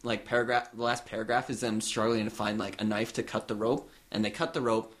paragraph is them struggling to find like a knife to cut the rope, and they cut the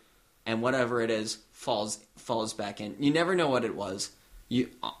rope, and whatever it is falls back in. You never know what it was.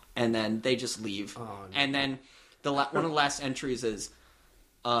 And then they just leave. Oh, no. And then one of the last entries is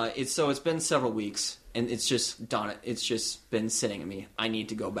it's been several weeks, and it's just been sitting in me. I need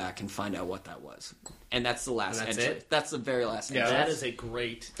to go back and find out what that was. And that's the last And that's entry. it? That's the very last Yeah, entry. That is a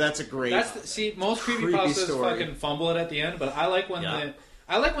great... That's a great. See, most Creepy creepypastas story. fucking fumble it at the end, but I like when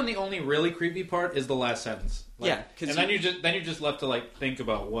the only really creepy part is the last sentence. Like, Yeah, 'cause and then you're just left to like think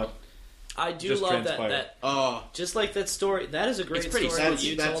about what. I do Just love transpired. that. Oh, Just like that story. That is a great It's pretty story that's- that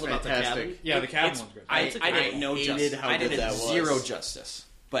you that's told about the fantastic. cabin. Yeah, the cabin It's- one's great. I That's a did great- no hated justice. how I good did that was. zero justice.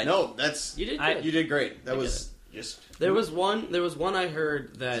 But no, that's You did I- good. you did great. That I was just There was one I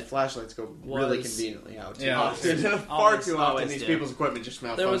heard that flashlights go really Was- conveniently out. Too Yeah. often. Far Always- too often. always These do. people's equipment just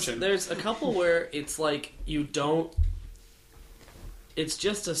malfunction. there's a couple where it's like you don't. It's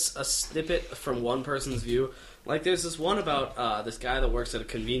just a snippet from one person's view. Like there's this one about this guy that works at a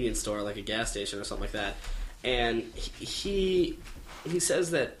convenience store, like a gas station or something like that, and he says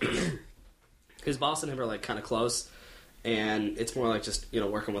that his boss and him are like kind of close, and it's more like just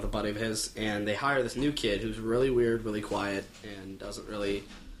working with a buddy of his, and they hire this new kid who's really weird, really quiet, and doesn't really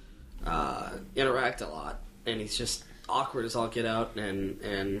interact a lot, and he's just awkward as all get out,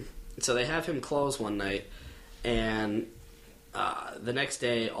 and so they have him close one night, and the next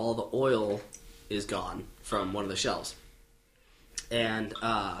day all the oil is gone from one of the shelves, and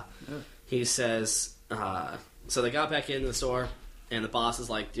he says, so they got back into the store, and the boss is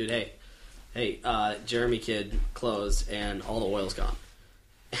like, dude, hey, Jeremy kid closed, and all the oil's gone.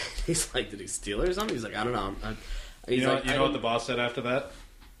 He's like, did he steal it or something? He's like, I don't know. He's You know, like, you know what the boss said after that?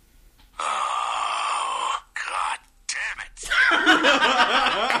 Oh, God damn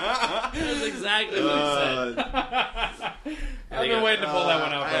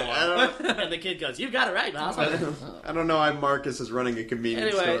kid goes, "You got it right, boss." I don't know why Marcus is running a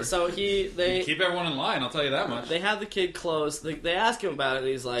convenience Anyway, store. so they Keep everyone in line, I'll tell you that much. They have the kid close. They ask him about it, and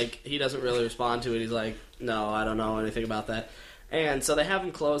he's like, he doesn't really respond to it. He's like, no, I don't know anything about that. And so they have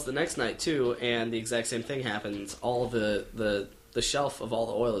him closed the next night, too, and the exact same thing happens. All of the shelf of all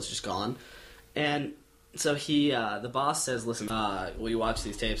the oil is just gone. And so the boss says, listen, will you watch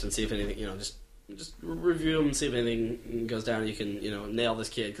these tapes and see if anything, just review them and see if anything goes down and you can, nail this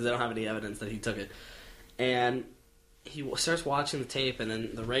kid, because they don't have any evidence that he took it. And he starts watching the tape, and then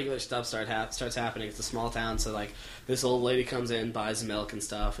the regular stuff starts happening. It's a small town, so like this old lady comes in, buys milk and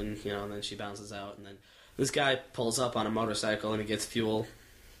stuff, and and then she bounces out. And then this guy pulls up on a motorcycle, and he gets fuel,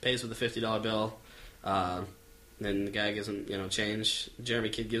 pays with a $50 bill. Then the guy gives him change. Jeremy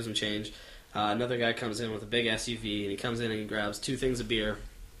kid gives him change. Another guy comes in with a big SUV, and he comes in and he grabs 2 things of beer.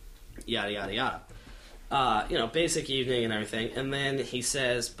 Yada yada yada. Basic evening and everything. And then he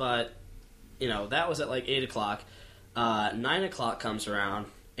says, but that was at like 8 o'clock. 9 o'clock comes around,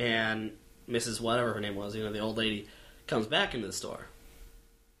 and Mrs. whatever her name was, the old lady, comes back into the store,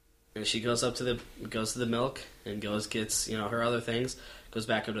 and she goes to the milk and gets her other things, goes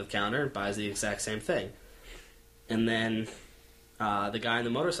back up to the counter and buys the exact same thing, and then the guy on the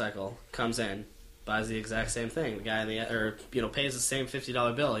motorcycle comes in, buys the exact same thing. The guy pays the same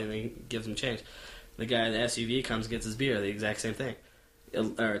 $50 bill, and he gives him change. The guy in the SUV comes and gets his beer, the exact same thing.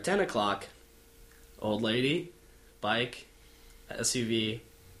 10 o'clock, old lady, bike, SUV,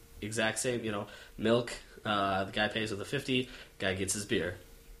 exact same, milk. The guy pays with a 50, guy gets his beer.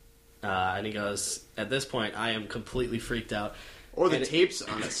 And he goes, at this point, I am completely freaked out. Or the tape's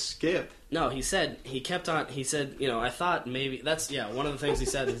on a skip. No, he said, I thought maybe, that's, one of the things he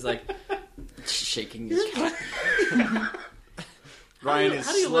said, he's like, shaking his cat. Ryan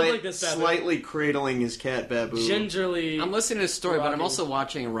how do you live like this, Babu? slightly cradling his cat, Babu. Gingerly. I'm listening to his story, but I'm rocking. also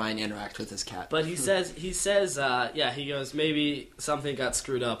watching Ryan interact with his cat. But he says, he goes, maybe something got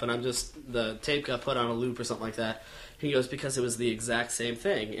screwed up, and the tape got put on a loop or something like that. He goes, because it was the exact same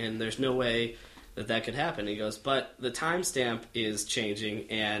thing, and there's no way that could happen. He goes, but the timestamp is changing,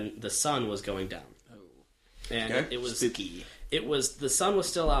 and the sun was going down. Oh. And Okay. it was Spooky. the sun was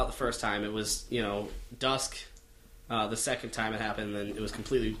still out the first time. It was, dusk the second time it happened, and then it was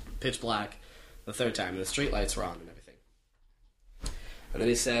completely pitch black the third time, and the street lights were on and everything. And then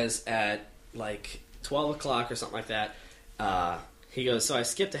he says at like 12 o'clock or something like that, he goes, so I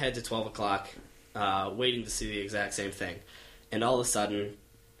skipped ahead to 12 o'clock, waiting to see the exact same thing. And all of a sudden,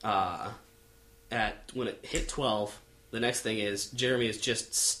 when it hit 12, the next thing is Jeremy is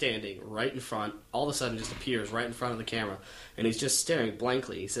just standing right in front, all of a sudden just appears right in front of the camera, and he's just staring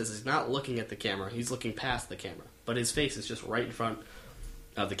blankly. He says he's not looking at the camera, he's looking past the camera, but his face is just right in front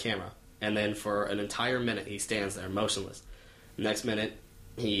of the camera. And then for an entire minute he stands there motionless. Next minute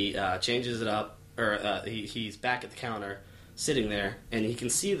he changes it up, or he's back at the counter sitting there, and he can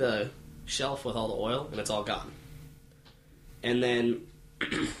see the shelf with all the oil, and it's all gone. And then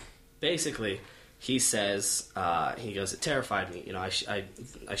basically he says, he goes, it terrified me. I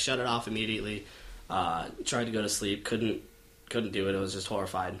shut it off immediately. Tried to go to sleep, couldn't do it. I was just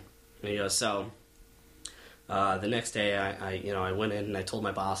horrified. And he goes, so the next day I went in and I told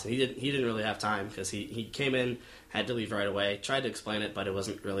my boss, and he didn't really have time because he came in, had to leave right away. Tried to explain it, but it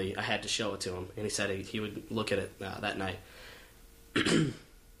wasn't really. I had to show it to him, and he said he would look at it that night.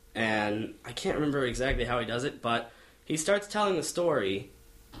 And I can't remember exactly how he does it, but he starts telling the story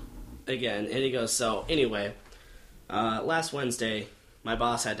again, and he goes, so anyway, last Wednesday my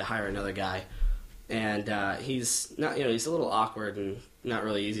boss had to hire another guy, and he's not, he's a little awkward and not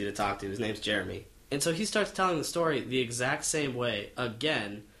really easy to talk to. His name's Jeremy. And so he starts telling the story the exact same way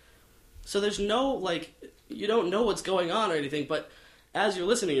again. So there's no, you don't know what's going on or anything, but as you're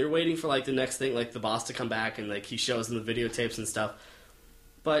listening, you're waiting for, the next thing, the boss to come back, and, he shows them the videotapes and stuff.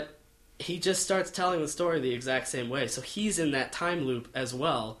 But he just starts telling the story the exact same way. So he's in that time loop as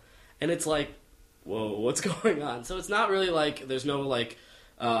well. And it's like, whoa, what's going on? So it's not really there's no,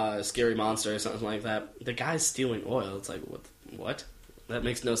 scary monster or something like that. The guy's stealing oil. It's like, what? That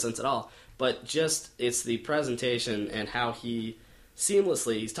makes no sense at all. But just, it's the presentation and how he's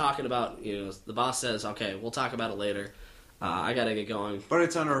talking about, the boss says, okay, we'll talk about it later. I gotta get going. But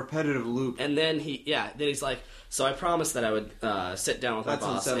it's on a repetitive loop. And then he's like, so I promised that I would sit down with my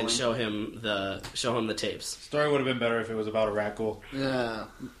boss and show him the tapes. Story would have been better if it was about a rat ghoul. Yeah.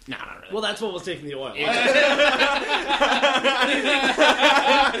 No, not really. Well, that's what was taking the oil.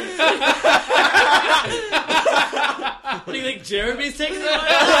 What do you think, Jeremy's taking it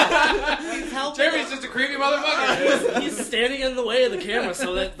away? He's helping. Jeremy's just a creepy motherfucker. He's standing in the way of the camera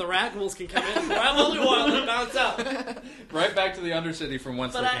so that the rat ghouls can come in, grab all they want, and bounce out. Right back to the Undercity from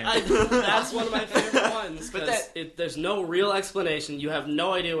whence But they came. that's one of my favorite ones. But Because there's no real explanation. You have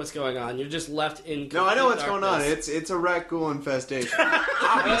no idea what's going on. You're just left in. No, I know what's complete going on. darkness. It's a rat ghoul infestation.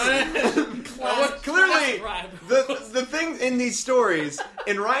 Classic- Clearly, classic the thing in these stories,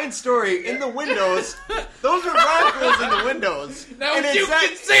 in Ryan's story, in the windows, those are rat ghouls in the windows. Now And you it's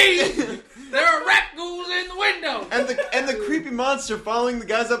can see there are rat ghouls in the window. And the creepy monster following the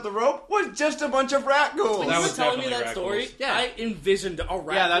guys up the rope was just a bunch of rat ghouls. When That you were was telling me definitely that rat story, ghouls. Yeah. I envisioned a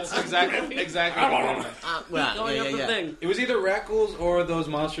rat. Yeah, that's ghoul exactly what it was. Well, going up the thing. It was either rat ghouls or those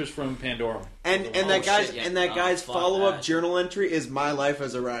monsters from Pandora. And Oh, that guy's shit, yeah. and that guy's fuck follow up that. journal entry is my life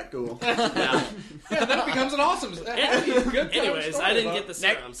as a rat ghoul. Yeah. Yeah, then it becomes an awesome. Good Anyways, I didn't get the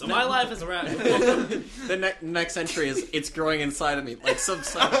serum, so my life is a rat. The next entry is it's growing inside of me like some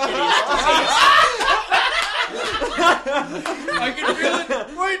hideous disease. I can feel it.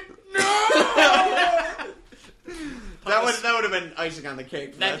 Wait, no! That would have been icing on the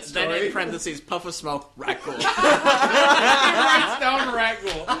cake for that Then story. in parentheses, puff of smoke, rat ghoul. He writes down rat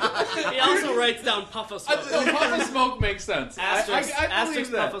ghoul. He also writes down puff of smoke. No, puff of smoke makes sense. Asterisk, I believe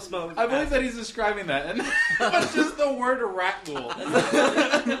asterisk that. puff of smoke. I believe that he's describing that, and but just the word rat ghoul.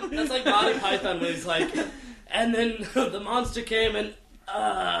 That's like Monty Python when he's like, and then the monster came and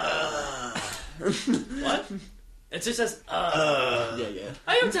what? It just says Yeah.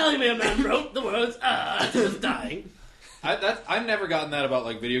 Are you telling me a man wrote the words as he was dying? I've never gotten that about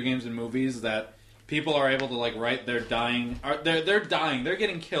like video games and movies that people are able to like write they're dying, they're dying, they're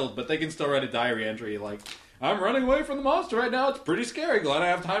getting killed, but they can still write a diary entry like, I'm running away from the monster right now. It's pretty scary. Glad I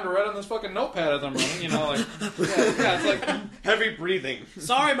have time to write on this fucking notepad as I'm running. You know, like yeah, it's like Heavy breathing.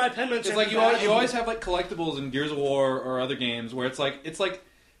 Sorry, my penmanship. it's like you always have like collectibles in Gears of War or other games where it's like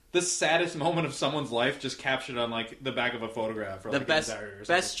the saddest moment of someone's life just captured on like the back of a photograph or The like best, a diary or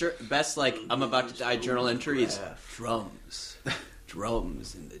something. best like I'm about to die journal entry is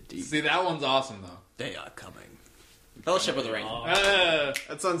drums in the deep. See, that one's awesome though. They are coming. Fellowship of the Ring.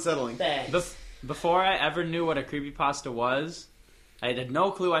 That's unsettling. Thanks. Before I ever knew what a creepypasta was, I had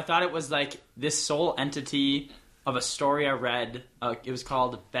no clue. I thought it was like this sole entity of a story I read. It was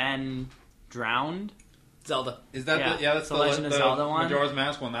called Ben Drowned. Zelda. Is that Yeah. that's The Legend of Zelda one? Majora's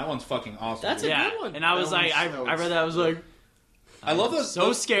Mask one. That one's fucking awesome. That's a good one. And I was That like, one's I read that. I was like, I love those.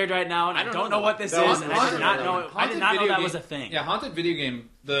 so scared right now, and I don't know what this is. that was And I did not know. I Haunted did not know video that game- was a thing. Yeah, haunted video game.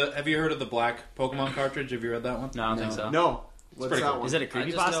 Have you heard of the black Pokemon cartridge? Have you read that one? No, I don't think so. No. What's pretty that cool. one? Is it a I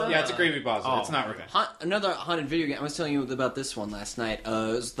just know- creepypasta? Yeah, it's a creepypasta. Oh. It's not real. Another haunted video game. I was telling you about this one last night. It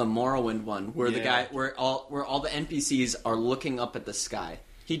was the Morrowind one, where the Yeah. guy, where all the NPCs are looking up at the sky.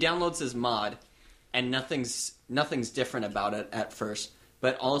 He downloads his mod, and nothing's different about it at first.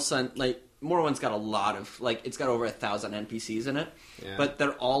 But all of a sudden, like Morrowind's got a lot of it's got over 1,000 NPCs in it. Yeah. But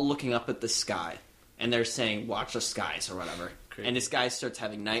they're all looking up at the sky, and they're saying, "Watch the skies" or whatever. Creepy. And this guy starts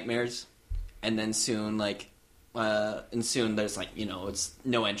having nightmares, and then soon there's it's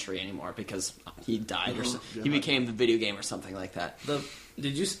no entry anymore because he died or he became the video game or something like that.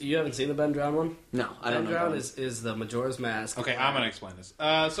 You haven't seen the Ben Drowned one? No, I don't Ben know. Drowned is the Majora's Mask. Okay, I'm gonna explain this.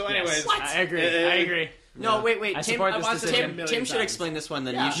 So, anyways, I agree. No, wait. I Tim, support this decision. Tim should explain this one.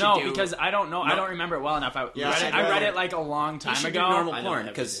 Then Yeah. you should No, do. because I don't know. I don't remember it well enough. I read it like a long you time should ago. do normal I know porn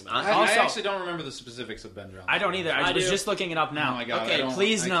because everything I Also- actually don't remember the specifics of Ben Drowned. I don't either. I was do. just looking it up now. Oh my god! Okay, I don't-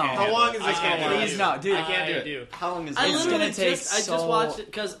 please I no. can't How handle long it. is I this can't gonna do it. Please no, dude. I can't do it. do. how long is I this? It's literally gonna take I just so- watched it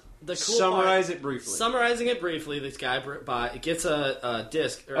because the cool Summarize part, it briefly. Summarizing it briefly, this guy gets a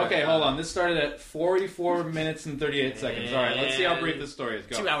disc. Or Okay, hold on. This started at 44 minutes and 38 seconds. All right, let's see how brief this story is.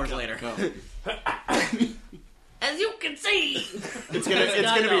 Go. 2 hours later. As you can see, It's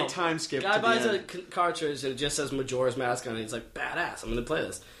gonna be a time skip. guy to buys the a end. cartridge and it just says Majora's Mask on it. He's like, badass, I'm gonna play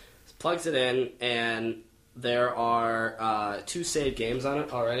this. Plugs it in, and there are 2 saved games on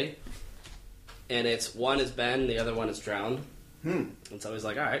it already. And it's one is Ben, the other one is Drowned. And so he's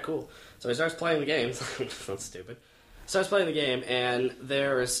like, all right, cool. So he starts playing the game. That's stupid. Starts playing the game, and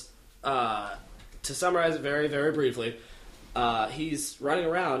there's, to summarize it very, very briefly, he's running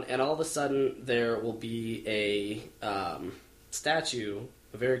around, and all of a sudden there will be a statue,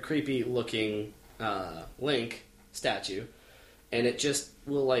 a very creepy-looking Link statue, and it just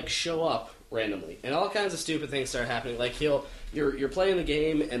will like show up randomly, and all kinds of stupid things start happening. Like you're playing the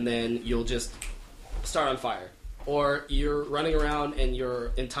game, and then you'll just start on fire, or you're running around and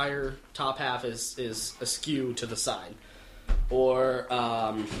your entire top half is askew to the side, or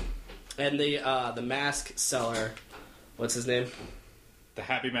and the mask seller, what's his name? The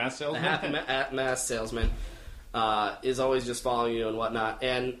Happy Mask The Salesman. happy mask salesman is always just following you and whatnot.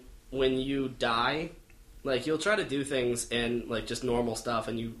 And when you die, like, you'll try to do things and, like, just normal stuff,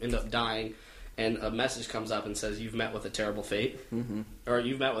 and you end up dying, and a message comes up and says, you've met with a terrible fate. Mm-hmm. Or,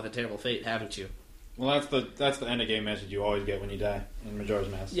 you've met with a terrible fate, haven't you? Well, that's the end of game message you always get when you die in Majora's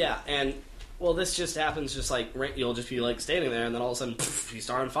Mask. Yeah, and, well, this just happens just, like, you'll just be, like, standing there, and then all of a sudden, poof, you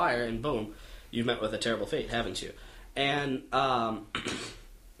start on fire, and boom, you've met with a terrible fate, haven't you? And,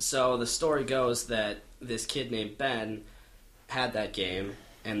 so the story goes that this kid named Ben had that game,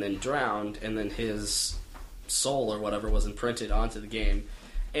 and then drowned, and then his soul or whatever was imprinted onto the game.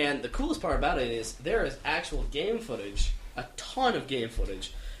 And the coolest part about it is there is actual game footage, a ton of game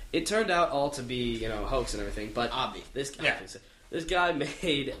footage. It turned out all to be, you know, hoax and everything, but this guy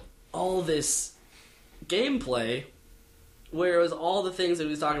made all this gameplay where it was all the things that he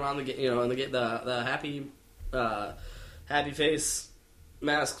was talking about in the, you know, in the happy face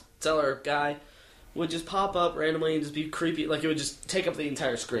mask seller guy would just pop up randomly and just be creepy. Like, it would just take up the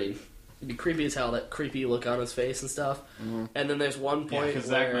entire screen. It'd be creepy as hell, that creepy look on his face and stuff. Mm-hmm. And then there's one point because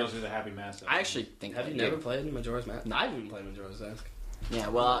Zach knows who the Happy Mask is. I actually think... Have you never played Majora's Mask? No, I haven't even played Majora's Mask. Yeah,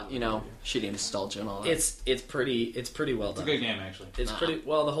 well, you know, shitty nostalgia and all that. It's pretty well done. It's a good game, actually. It's pretty...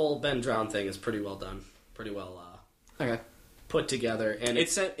 Well, the whole Ben Drown thing is pretty well done. Pretty well okay. put together. And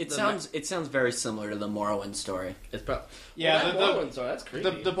it sounds very similar to the Morrowind story. It's probably... Yeah, well, Morrowind story, that's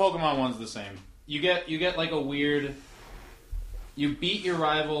creepy. The Pokemon one's the same. You get like a weird... You beat your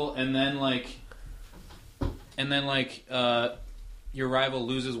rival, and then your rival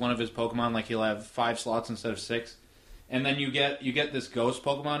loses one of his Pokemon. Like, he'll have 5 slots instead of 6, and then you get this ghost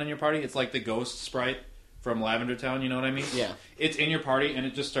Pokemon in your party. It's like the ghost sprite from Lavender Town. You know what I mean? Yeah. It's in your party, and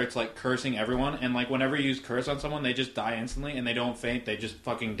it just starts like cursing everyone. And like whenever you use curse on someone, they just die instantly, and they don't faint. They just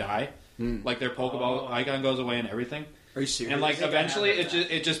fucking die. Like their Pokeball icon goes away and everything. Are you serious? And like eventually,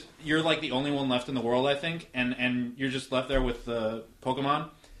 it just you're like the only one left in the world, I think, and you're just left there with the Pokemon,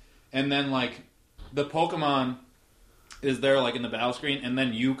 and then like the Pokemon is there like in the battle screen, and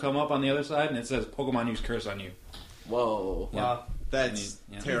then you come up on the other side, and it says Pokemon use curse on you. Whoa! Wow, that's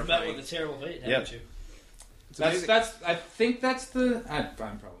terrifying. You've met with a terrible fate, haven't you? That's I think that's the. I'm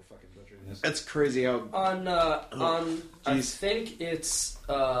probably fucking butchering this. That's crazy how on I think it's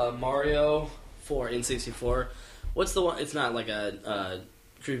Mario for N64. What's the one? It's not like a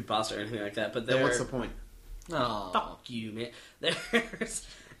creepypasta or anything like that. But then what's the point? Oh, fuck you, man. There's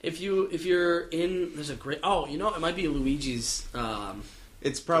if you're in, there's a great. Oh, you know, it might be Luigi's.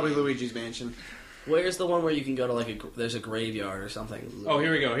 It's probably Luigi's Mansion. Where's the one where you can go to there's a graveyard or something? Oh,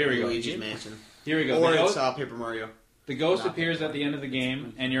 here we go. Luigi's Mansion. Here we go. Or it's Paper Mario. The ghost appears at the end of the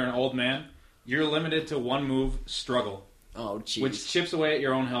game, and you're an old man. You're limited to one move, Struggle. Oh, jeez. Which chips away at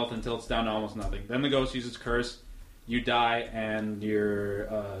your own health until it's down to almost nothing. Then the ghost uses Curse. You die, and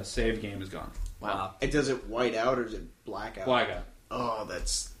your save game is gone. Wow. It does it white out or is it black out? Black out. Oh,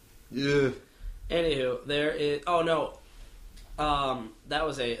 that's... Ugh. Anywho, there is... Oh, no. That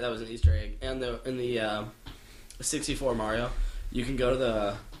was an Easter egg. And in the 64 Mario, you can go to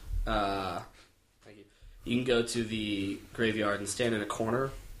the... You can go to the graveyard and stand in a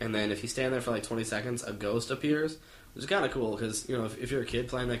corner, and then if you stand there for like 20 seconds, a ghost appears, which is kind of cool, because, you know, if you're a kid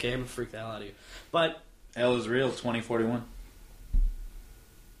playing that game, freak the hell out of you. But... L is real, 2041.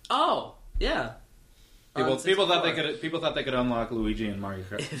 Oh, yeah. People thought they could unlock Luigi and Mario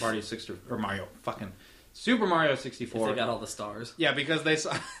Super Mario 64. If they got all the stars. Yeah, because they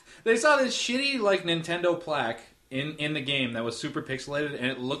saw this shitty like Nintendo plaque in the game that was super pixelated, and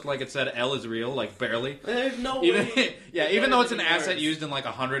it looked like it said L is real, like barely. There's no way. Even though it's an asset used in like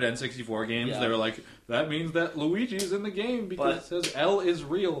 100 N64 games, they were like, that means that Luigi's in the game because it says L is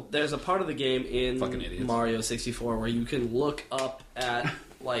real. There's a part of the game in Mario 64 where you can look up at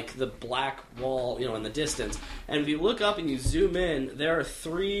like the black wall, you know, in the distance, and if you look up and you zoom in, there are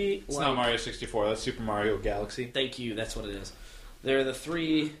 3. It's not Mario 64. That's Super Mario Galaxy. Thank you. That's what it is. There are the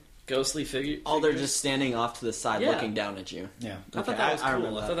 3 ghostly figures. Oh, they're just standing off to the side looking down at you. Yeah. I thought that was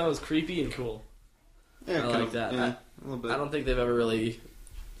cool. I thought that was creepy and cool. Yeah, I like that. Yeah, a little bit. I don't think they've ever really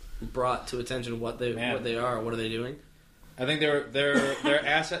brought to attention what they are. What are they doing? I think their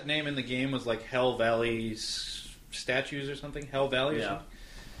asset name in the game was like Hell Valley statues or something. Hell Valley or something.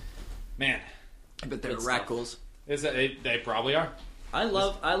 Man. I bet they're rackles. They probably are. I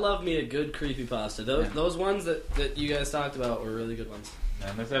love me a good creepypasta. Those ones that you guys talked about were really good ones.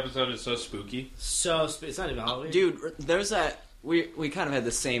 Man, this episode is so spooky. It's not even Halloween. Dude, there's that... We kind of had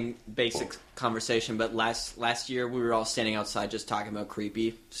the same basic conversation, but last year we were all standing outside just talking about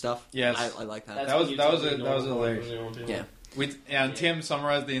creepy stuff. Yes. I like that. That was hilarious. Yeah. And Tim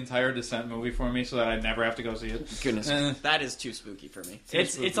summarized the entire Descent movie for me so that I'd never have to go see it. Goodness, that is too spooky for me.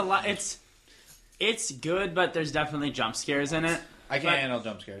 It's a lot. It's good, but there's definitely jump scares in it. I can't handle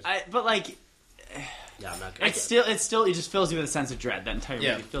jump scares. But like, Yeah, I'm not good. it's still it just fills you with a sense of dread. That entire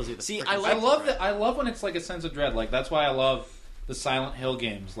movie fills you with. See, I I love when it's like a sense of dread. Like that's why I love the Silent Hill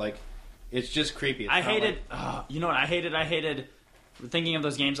games. Like it's just creepy. It's hated. You know what I hated? I hated thinking of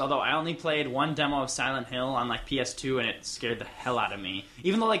those games. Although I only played one demo of Silent Hill on like PS2, and it scared the hell out of me.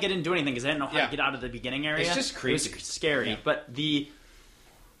 Even though like I didn't do anything because I didn't know how to get out of the beginning area. It's just creepy. It was scary. Yeah. But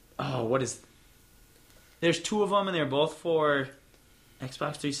what is? There's two of them, and they're both for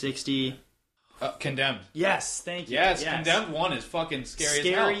Xbox 360. Condemned. Yes, thank you. Yes, Condemned 1 is fucking scary as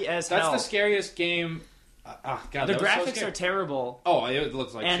hell. Scary as hell. That's the scariest game. God, The that was so graphics scary. are terrible. Oh, it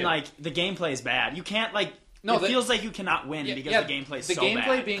looks like And shit. like the gameplay is bad. You can't like. No, it feels like you cannot win because the gameplay is so bad. The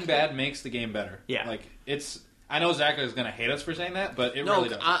gameplay being bad makes the game better. Yeah. Like it's. I know Zach is going to hate us for saying that, but it No, really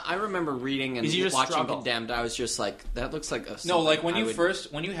does. I remember reading and You just watching struggle. Condemned. I was just like, that looks like a. No, like when I you would-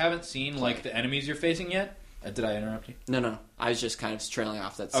 when you haven't seen like the enemies you're facing yet. Did I interrupt you? No. I was just kind of trailing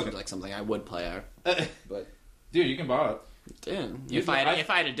off. That seemed Okay. like something I would play out. But Dude, you can borrow it. damn, You- if I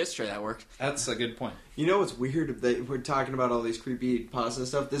had a disc tray that worked. That's a good point. You know what's weird that we're talking about all these creepy pasta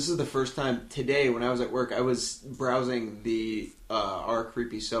stuff? This is the first time today when I was at work, I was browsing the our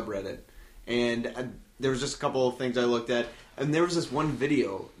creepy subreddit, and there was just a couple of things I looked at, and there was this one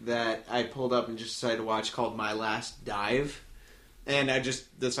video that I pulled up and just decided to watch called "My Last Dive." And I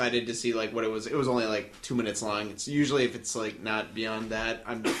just decided to see like what it was. It was only like 2 minutes long. It's usually if it's like not beyond that,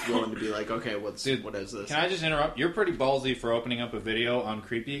 I'm going to be like, okay, what is this? Can I just interrupt? You're pretty ballsy for opening up a video on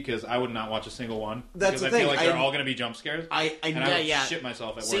creepy because I would not watch a single one. That's because the I feel thing, like they're all going to be jump scares. I and I would yeah. shit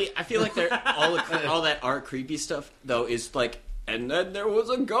myself at See, work. I feel like all that art creepy stuff though is like, and then there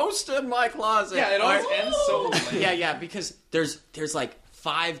was a ghost in my closet. Yeah, it always Or- ends so late. Yeah, because there's like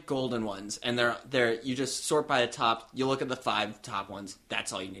 5 golden ones, and they're you just sort by the top. You look at the 5 top ones.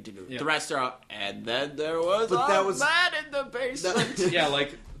 That's all you need to do. Yeah. The rest are out. And then there was But that was- man in the basement. Yeah, like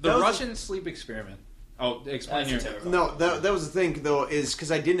the That was Russian sleep experiment. Oh, explain your... No, that was the thing though, is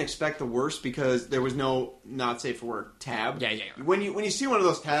because I didn't expect the worst because there was no not safe for work tab. Yeah. When you see one of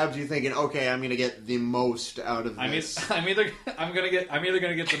those tabs, you're thinking, okay, I'm gonna get the most out of this. I'm either gonna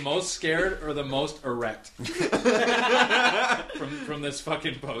get the most scared or the most erect from this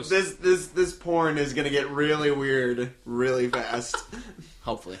fucking post. This porn is gonna get really weird really fast.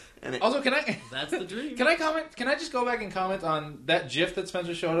 Hopefully. And it, Also, can I That's the dream. can I comment? Can I just go back and comment on that GIF that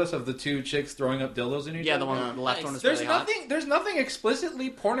Spencer showed us of the 2 chicks throwing up dildos in each Yeah, other? the left one is There's really hot. nothing explicitly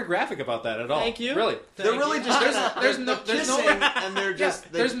pornographic about that at all. Thank you. Really. they're really just There's no kissing, and they're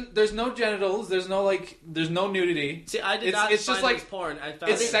just there's no genitals. There's no nudity. See, I did It's- not it's just find like- this porn. I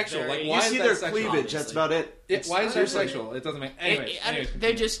found it's it sexual. very- Like, you why is see that their sexual? cleavage. That's about it. Why is there it sexual? It doesn't make. Anyways,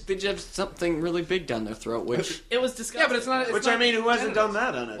 They just have something really big down their throat, which It was disgusting. yeah, but it's not. It's Which not I mean, who hasn't genitals.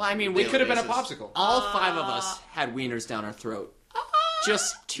 done that on it? well, I mean, We could have been a basis. popsicle. all 5 of us had wieners down our throat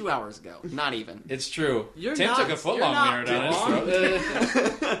just 2 hours ago. Not even. It's true. You're Tim not- took a foot you're long not wiener down his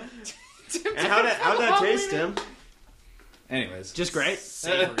wrong. throat. And how'd that taste, Tim? Anyways, Just great.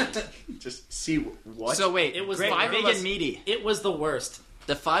 Just see what? So wait, It was Great, 5 big of us, and meaty. It was the worst.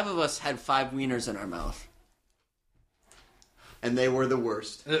 the 5 of us had 5 wieners in our mouth. And they were the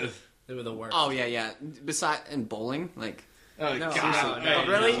worst. Ugh. They were the worst. Oh yeah. Besides, in bowling, like Oh, no, God. no,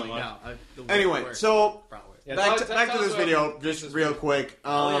 really? No, Anyway, so Probably. Yeah, back tell to us this about video, this just real quick.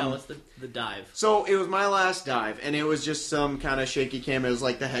 Oh yeah, what's the dive? So it was my last dive, and it was just some kind of shaky cam. It was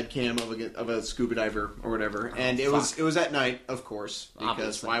like the head cam of a scuba diver or whatever, and it was at night, of course, because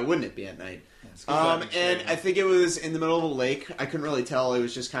Obviously. why wouldn't it be at night? scuba diving And straight I think it was in the middle of a lake. I couldn't really tell. It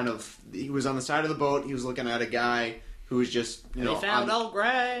was just kind of he was on the side of the boat. He was looking at a guy who was just They found old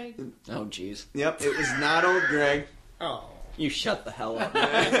Greg. oh jeez. Yep, it was not old Greg. Oh, You shut the hell up.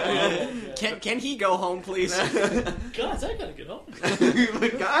 Can he go home, please? guys, I gotta get home.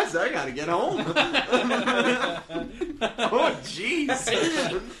 But guys, I gotta get home. Oh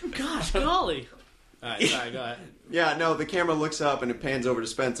jeez. Gosh, golly. All right, sorry, go ahead. Yeah, no, the camera looks up and it pans over to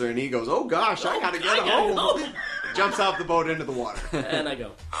Spencer and he goes, "Oh gosh, I gotta get I gotta home." get home. Jumps off the boat into the water. And I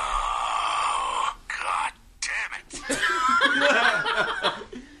go. Oh, God damn it.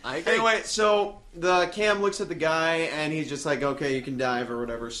 I agree. Anyway, so the cam looks at the guy and he's just like, "Okay, you can dive or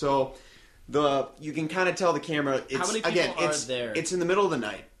whatever." So you can kind of tell the camera. It's, How many people again, are it's, there? It's in the middle of the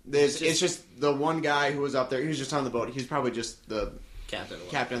night. It's just the one guy who was up there. He was just on the boat. He's probably just the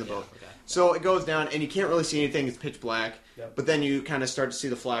captain of the boat. Okay. So it goes down, and you can't really see anything. It's pitch black. Yep. But then you kind of start to see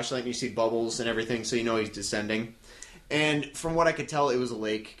the flashlight, and you see bubbles and everything, so you know he's descending. And from what I could tell, it was a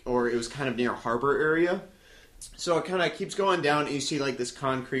lake, or it was kind of near a harbor area. So it kind of keeps going down, and you see like this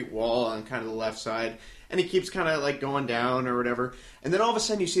concrete wall on kind of the left side, and it keeps kind of like going down or whatever. And then all of a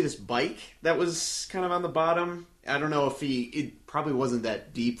sudden you see this bike that was kind of on the bottom. I don't know if it probably wasn't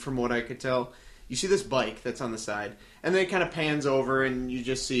that deep from what I could tell. You see this bike that's on the side, and then it kind of pans over, and you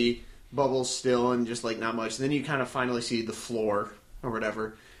just see Bubbles still, and just like not much. And then you kind of finally see the floor or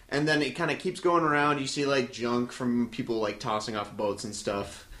whatever. And then it kind of keeps going around. You see like junk from people like tossing off boats and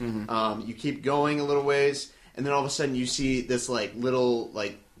stuff. Mm-hmm. You keep going a little ways, and then all of a sudden you see this like little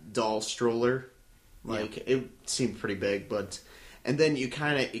like doll stroller. Like it seemed pretty big, and then it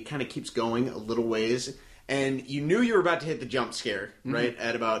kind of keeps going a little ways, and you knew you were about to hit the jump scare right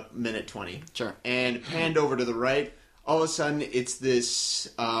at about minute 20. Sure. And panned over to the right. All of a sudden, it's this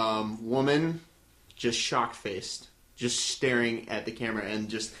woman, just shock faced, just staring at the camera, and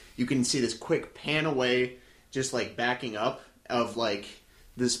just you can see this quick pan away, just like backing up of like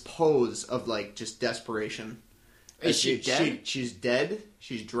this pose of like just desperation. Is she dead? She's dead.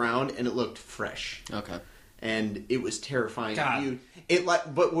 She's drowned, and it looked fresh. Okay. And it was terrifying. God.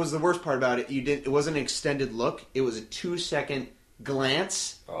 But was the worst part about it? It wasn't an extended look. It was a 2-second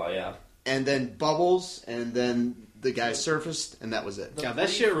glance. Oh yeah. And then Bubbles, and then the guy surfaced, and that was it. God, that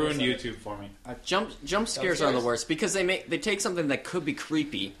shit ruined YouTube for me. Jump scares are the worst because they take something that could be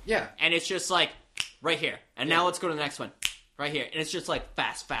creepy. Yeah. And it's just like right here, and now let's go to the next one. Right here, and it's just like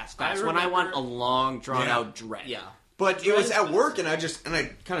fast. When I want a long, drawn out dread. Yeah. But it was at work, and I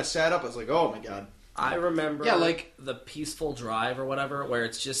kind of sat up. I was like, oh my god. I remember like the Peaceful Drive or whatever, where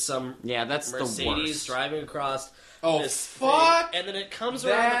it's just some that's Mercedes the worst. driving across this fuck thing, and then it comes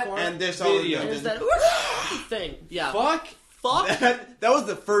around the corner, And this video. there's that thing. Yeah. fuck. that was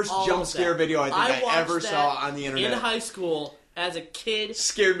the first All jump of scare that. video I think I watched ever that saw on the internet. in high school as a kid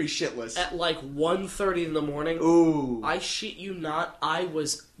Scared me shitless. at like 1:30 in the morning. Ooh. I shit you not, I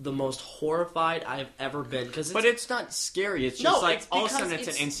was the most horrified I've ever been. But it's not scary. It's just like it's all of a because sudden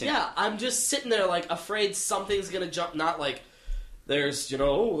it's an instant. Yeah, I'm just sitting there like afraid something's gonna jump. Not like there's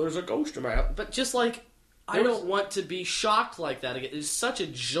there's a ghost in my house, but just like I don't want to be shocked like that again. It's such a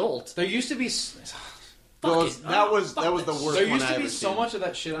jolt. There used to be. That was the worst There one used I to ever be so seen. much of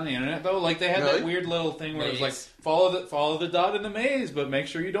that shit on the internet though. Like they had Really? that weird little thing where it was like Maze. follow the dot in the maze, but make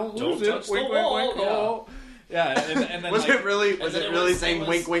sure you don't lose Don't it. touch the Wink, wall, wink, wink. yeah. Oh. Yeah, and then Was like, it really? and Was then it it really was- saying it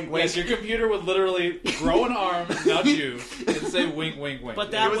wink, was- wink, wink? yes, your computer would literally grow an arm, nudge you, and say wink, wink, wink. But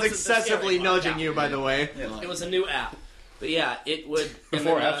It that was wasn't the scary excessively one, nudging yeah. you, by the way. It was a new app. But yeah, it would...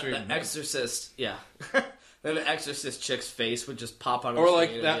 Before and then, apps were even the made. Exorcist, yeah. Then the Exorcist chick's face would just pop on the or screen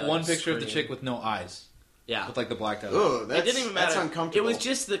like and that be, one picture of the screaming. chick with no eyes, Yeah. with like the blacked out. Ugh, It didn't even matter. That's uncomfortable. It was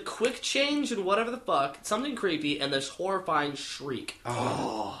just the quick change and whatever the fuck, something creepy, and this horrifying shriek.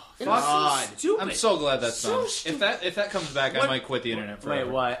 Oh, It was God. so stupid. I'm so glad that's So gone. stupid. If that comes back, I What- might quit the internet forever.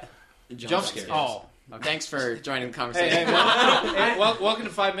 Wait, what? Jump scares. Oh. Thanks for joining the Hey, conversation. welcome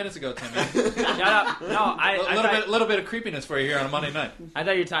to 5 minutes ago, Timmy. Shut up. No, I Little bit of creepiness for you here on a Monday night. thought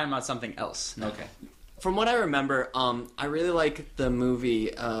you were talking about something else. Okay. From what I remember, I really like the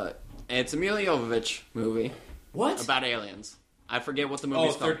movie. It's a Mila Jovovich movie What? about aliens. I forget what the Oh,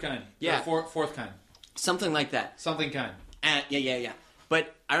 movie's called. third kind. Yeah. Or fourth kind. Something like that. Something kind. Yeah.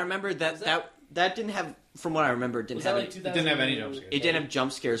 But I remember that didn't have. From what I remember, it didn't Was have that any. like It didn't have any jump scares. It didn't have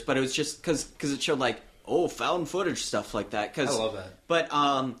jump scares, but it was just because it showed like found footage stuff like that. I love that. But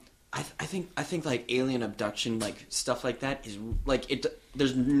I think like alien abduction, like stuff like that is like it.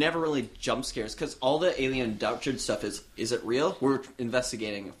 There's never really jump scares because all the alien abduction stuff is it real? We're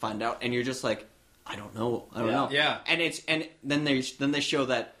investigating and find out, and you're just like, I don't know. Yeah. And then they show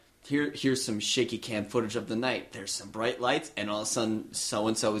that here's some shaky cam footage of the night. There's some bright lights, and all of a sudden so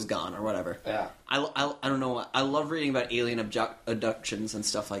and so is gone or whatever. Yeah. I don't know. I love reading about alien abductions and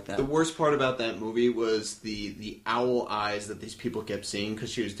stuff like that. The worst part about that movie was the owl eyes that these people kept seeing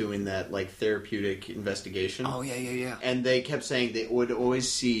because she was doing that like therapeutic investigation. Oh yeah. And they kept saying they would always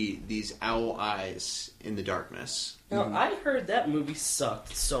see these owl eyes in the darkness. No, I heard that movie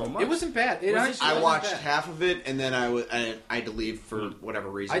sucked so much. It wasn't bad. It Was it- actually I wasn't watched bad. half of it and then I had to leave for whatever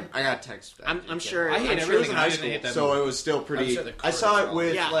reason. I got a text. I'm sure. I hate I'm It sure was in everything. high I didn't school, hate that so movie. it was still pretty. sure the I saw it critics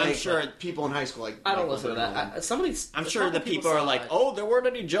with Yeah, I'm like sure. people in high school. Like I don't like, listen to that. I'm sure the people are like, oh, there weren't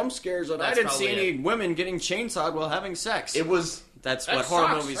any jump scares, and I That's didn't see probably any women getting chainsawed while having sex. It was. That's That what horror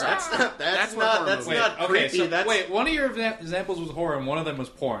sucks. movies That's are. That's what not. horror That's movies not Okay, creepy. so That's wait. One of your examples was horror, and one of them was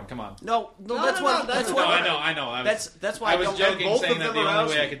porn. Come on. No, No, that's no, what. no, That's no, what. I know. That's why I was don't. joking, both saying of that them the only aroused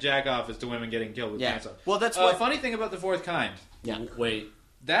way me. I could jack off is to women getting killed with Yeah. cancer. Well, that's what. Funny thing about the fourth kind. Yeah. Wait.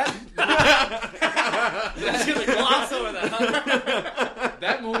 That Just gonna gloss over that.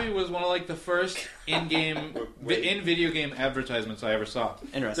 That movie was one of like the first in video game advertisements I ever saw.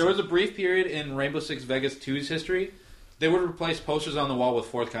 Interesting. There was a brief period in Rainbow Six Vegas 2's history. They would replace posters on the wall with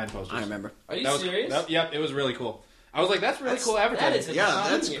fourth kind posters. I remember. Are you serious? Yep, it was really cool. I was like, that's really cool advertising.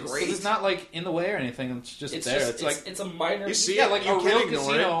 That's genius. great. It's not like in the way or anything. It's just there. Just, it's a minor. You see yeah, it, like you a can't real ignore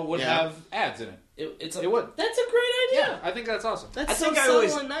casino it. would have ads in it. It would. That's a great idea. I think that's awesome. That's I so think I subtle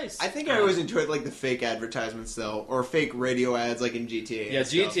always- and nice. I think I always enjoyed like the fake advertisements though, or fake radio ads like in GTA. Yeah, and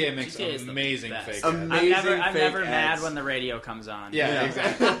stuff. GTA makes GTA is the amazing best. fake ads. Amazing. I'm fake never mad ads. when the radio comes on. Yeah,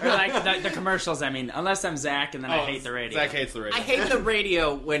 exactly. Or like the commercials. I mean, unless I'm Zach, and then I hate the radio. Zach hates the radio. I hate the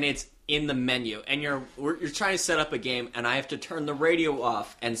radio when it's in the menu and you're trying to set up a game and I have to turn the radio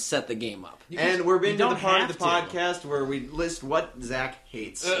off and set the game up. And we're into the don't part of the have podcast where we list what Zach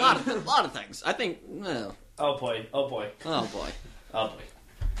hates. A lot of things. I think. Well, Oh boy. oh boy. Oh boy.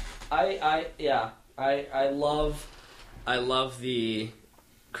 I love the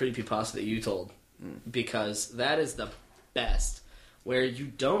creepypasta that you told because that is the best. Where you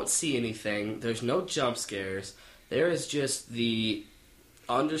don't see anything, there's no jump scares. There is just the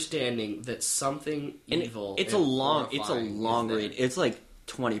understanding that something And evil. it's a and long horrifying is there. read. It's like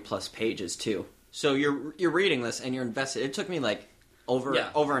 20 plus pages too. So you're reading this and you're invested. It took me like over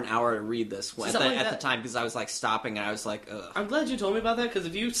an hour to read this at the time because I was like stopping and I was like, ugh. I'm glad you told me about that because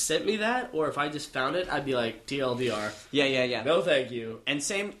if you sent me that or if I just found it, I'd be like TLDR. Yeah. No, thank you. And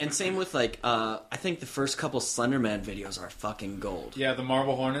same with like I think the first couple Slenderman videos are fucking gold. Yeah, the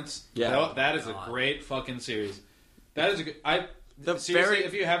Marble Hornets. Yeah. that is a great fucking series. That is a good. Seriously,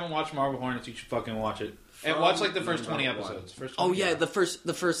 if you haven't watched Marble Hornets, you should fucking watch it. And watch like the first 20 episodes. Oh yeah, the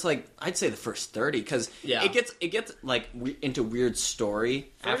first like I'd say the first 30 because it gets like into weird story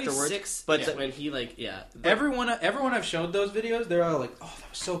afterwards. But when he everyone I've showed those videos, they're all like, "Oh, that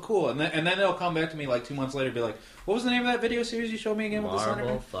was so cool," and then they'll come back to me like 2 months later, and be like, "What was the name of that video series you showed me again with the Marble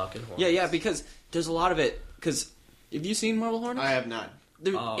Slenderman?" fucking Hornets. Yeah, because there's a lot of it. Because have you seen Marble Hornets? I have not.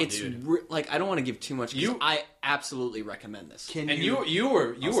 Dude. Like I don't want to give too much. I absolutely recommend this. You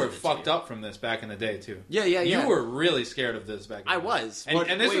were fucked up from this back in the day too. Yeah. You were really scared of this back. In the I day. was.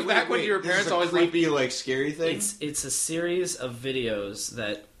 And this was back when your parents always creepy like scary thing. It's a series of videos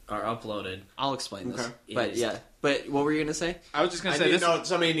that are uploaded. I'll explain this. Okay. But yeah. But what were you gonna say? I was just gonna say this. No,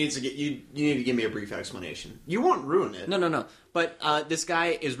 somebody needs to get you. You need to give me a brief explanation. You won't ruin it. No. But this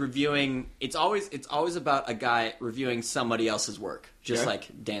guy is reviewing. It's always about a guy reviewing somebody else's work, just like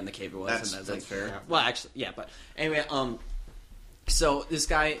Dan the Caver was. That's like, fair. Well, actually, yeah. But anyway, so this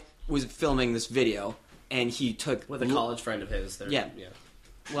guy was filming this video, and he took With a college friend of his. Yeah.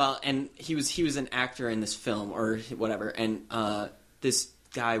 Well, and he was an actor in this film or whatever, and this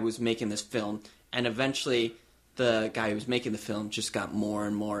guy was making this film, and eventually the guy who was making the film just got more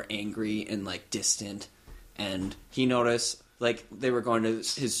and more angry and like distant, and he noticed like they were going to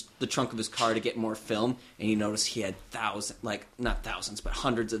the trunk of his car to get more film, and he noticed he had not thousands, but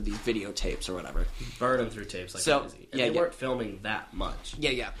hundreds of these videotapes or whatever. Burn them through tapes like So, crazy. And yeah, they yeah. weren't filming that much.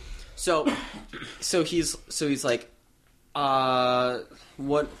 Yeah. So he's like,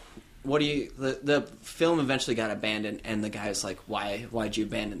 what do you? The film eventually got abandoned, and the guy's like, why'd you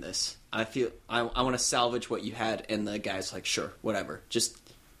abandon this? I want to salvage what you had, and the guy's like, sure, whatever, just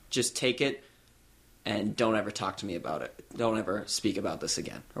take it, and don't ever talk to me about it. Don't ever speak about this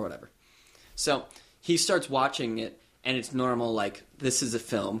again, or whatever. So he starts watching it, and it's normal, like this is a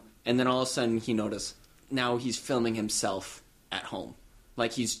film, and then all of a sudden he notices now he's filming himself at home,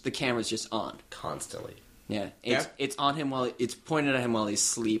 like the camera's just on Constantly. Yeah, it's on him it's pointed at him while he's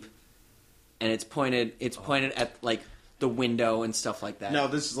asleep, and it's pointed at like the window and stuff like that. No,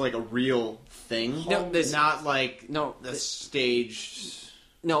 this is like a real thing. No, this not like no the stage.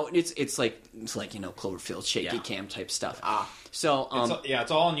 No, it's like Cloverfield shaky cam type stuff. So it's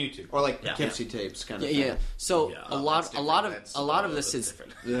all on YouTube. Or like Poughkeepsie tapes kind of thing. Yeah. So Yeah. a lot of this is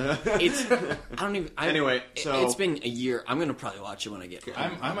different. it's I don't even Anyway, so- it's been a year. I'm gonna probably watch it when I get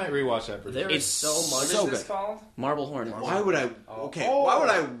home. I might rewatch that. There It's is so much. so What is this good. called? Marble Hornet. Why would I? Okay, why would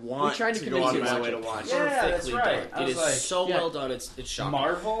I want We tried to to convince go out you of to my watch way it. to watch? Yeah, that's Perfectly right. done. It is I was like, so yeah. well done. It's shocking.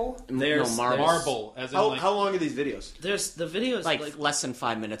 Marvel. There's Marble. As in How long are these videos? There's the videos like less than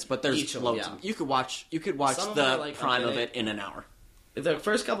 5 minutes, but there's Each of loads. them, yeah. You could watch Some of them the are, like, a prime of minute. it in an hour. The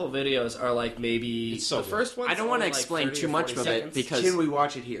first couple of videos are like maybe It's so the good. first one. I don't want to explain too much of it because Can we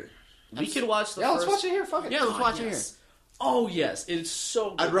watch it here? we could watch the Yeah, first. let's watch it here. Fuck it. yeah, let's watch it here. Yes. Oh yes, it's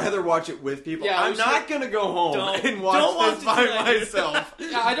so good. I'd rather watch it with people. Yeah, I'm we not gonna go home Don't- and watch don't watch this it by tonight. myself.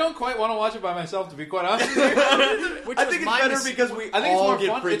 Yeah, I don't quite want to watch it by myself, to be quite honest with you. Which I was think it's my better mis- because we I think all it's more get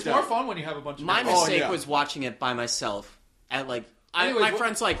fun. freaked It's more out. fun when you have a bunch of My people. mistake yeah. was watching it by myself at like Anyways, my what-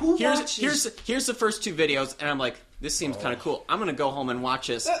 friend's like who here's watches- the first two videos, and I'm like this seems kind of cool. I'm gonna go home and watch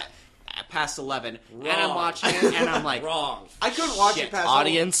this past 11, and I'm watching it, and I'm like, Wrong. I couldn't watch Shit. it past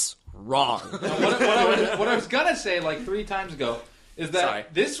Audience, wrong. What I was gonna say like 3 times ago is that Sorry.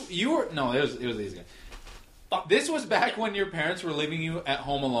 it was easy. This was back when your parents were leaving you at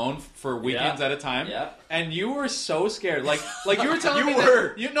home alone for weekends Yeah. at a time, Yeah. and you were so scared. Like you were telling me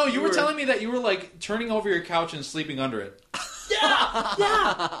you were telling me that you were like turning over your couch and sleeping under it.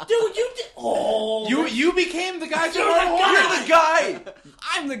 Yeah, dude, you did. Oh, You became the guy. You're the guy.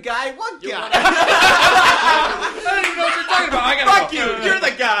 I'm the guy. What guy? I don't even know what you're talking about. I gotta Fuck go. you. You're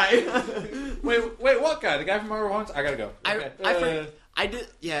the guy. Wait, what guy? The guy from Marvel Homes? I gotta go. I did.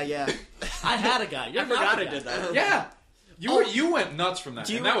 Yeah. I had a guy. You're I forgot not I the did guy. that. Yeah, you went nuts from that.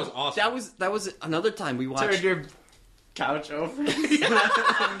 Do you And that was remember- awesome. That was another time we watched. Turned your couch over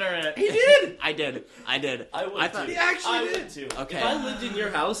under it. He did. I did. I would thought too. He actually I did. would too. Okay. If I lived in your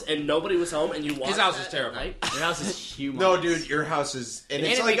house and nobody was home and you watched His house that is at terrifying. night- Your house is humongous. No, dude, your house is, and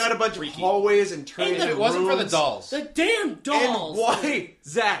it's it like makes got a it bunch freaky. of hallways and turns. If it wasn't for the dolls, The damn dolls. And why,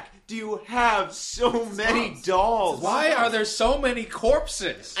 Zach, do you have so many dolls? why are there so many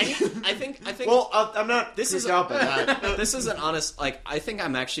corpses? I think. Well, I'm not. This is creeped out by that. this is an honest. Like, I think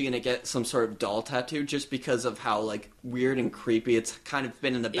I'm actually gonna get some sort of doll tattoo just because of how like weird and creepy it's kind of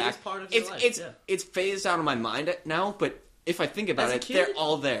been in the It back. is part of your life, yeah. It's phased out of my mind now, but if I think about As a it, kid- they're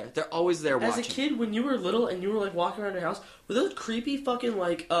all there. They're always there As watching. a kid, when you were little and you were like walking around your house, were those creepy fucking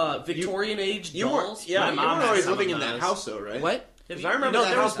like Victorian age You were, dolls? yeah, My you mom weren't had always some living of in that those. house, though, right? What? Because I remember No,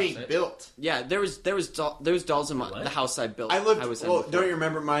 that there house was being right? built. Yeah, there was dolls in the house I built. I lived. was in Well, before. don't you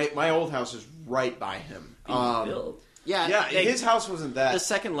remember my old house is right by him? Built. Yeah, Yeah, they- his house wasn't that. the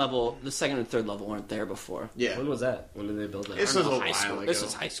second and third level weren't there before. Yeah, When was that? When did they build that? This I was don't a know. High while school. ago. This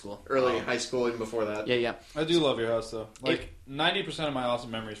was high school. early high school, even before that. Yeah. I do love your house though. Like 90% of my awesome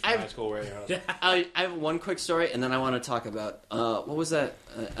memories from high school were at your house. I have one quick story, and then I want to talk about what was that?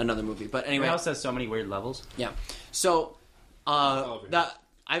 Another movie. But Your anyway, house has so many weird levels. yeah. So love your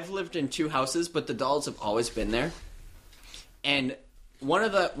I've lived in 2 houses, but the dolls have always been there. And one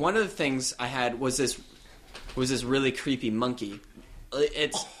of the things I had was this really creepy monkey.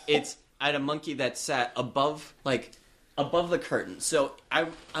 It's I had a monkey that sat above the curtain. So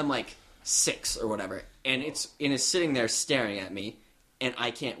I'm like 6 or whatever, and it's sitting there staring at me, and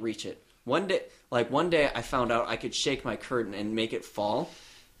I can't reach it. One day I found out I could shake my curtain and make it fall,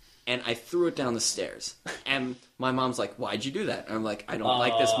 and I threw it down the stairs. And my mom's like, "Why'd you do that?" And I'm like, "I don't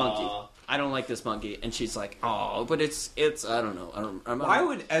like this monkey. I don't like this monkey." And she's like, "Oh, but it's I don't know. Why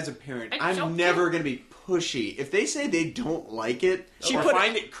would, as a parent, I don't I'm never going to be pushy. If they say they don't like it or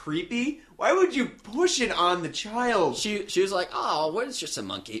find it creepy, why would you push it on the child? She was like, "Oh, well, it's just a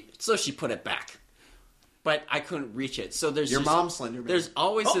monkey." So she put it back, but I couldn't reach it. So there's Your just- mom's Slender Man. There's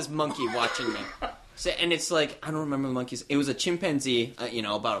always this monkey watching me. So, and it's like, I don't remember the monkeys. It was a chimpanzee,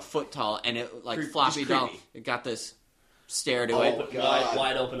 about a foot tall, and it like Creep- floppy just down. creepy. It got this stare to Oh, it. God.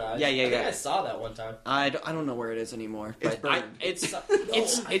 Wide open eyes. Yeah, yeah, I think yeah. I saw that one time. I don't know where it is anymore, It's but burned. it's I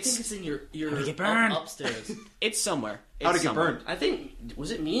think it's in your get burned? upstairs. it's somewhere. How'd It's it get somewhere. burned? I think was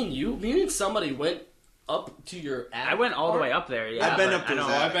it me and you? Me and somebody went up to your attic. I went all the part? way up there. Yeah, I've been but up to I don't.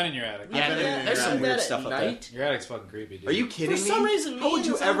 his attic. I've been in your attic. Yeah, I've been in there's your some attic. weird That stuff at up there. night? Your attic's fucking creepy, dude. Are you kidding For me? some reason, How me would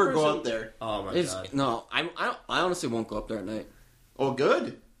you and some ever go person- up there? Oh my It's, god! no, I honestly won't go up there at night. Oh,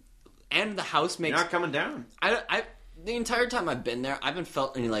 good. And the house You're makes not coming down. I the entire time I've been there, I haven't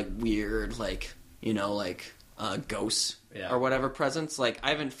felt any like weird ghosts Yeah. or whatever presence. Like I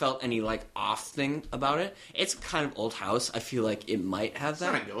haven't felt any like off thing about it. It's kind of old house. I feel like it might have It's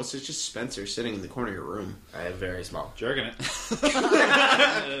not that. a ghost. It's just Spencer sitting in the corner of your room. I am very small. jerking it.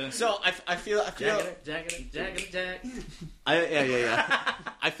 So I feel Jack. yeah.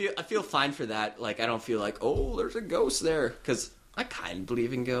 I feel fine for that. Like I don't feel like there's a ghost there because I kind of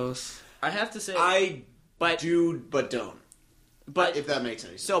believe in ghosts. I have to say, I But do, but don't. but If that makes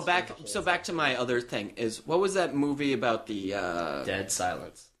any sense. so back to my other thing is what was that movie about the dead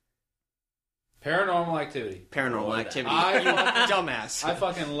silence. Paranormal Activity. Paranormal Activity? I- You dumbass. I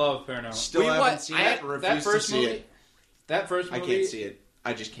fucking love Paranormal. Still We haven't what- seen I- it. Refuse to see it. That first I movie. can't see it.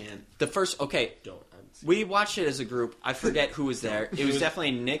 I just can't. The first okay. Don't. I haven't seen We watched it as a group. I forget who was there. It was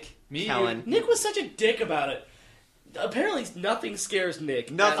definitely Nick, Me, Kellen. it. Nick was such a dick about it. Apparently, nothing scares Nick.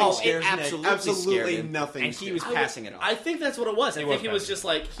 Nothing Oh, it scares Nick. absolutely Absolutely scared him. nothing. And he was I passing it off. I think that's what it was. I think was he was passing. just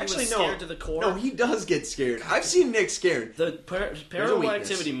like Actually, was no. scared to the core. No, he does get scared. I've seen Nick scared. The Paranormal weakness.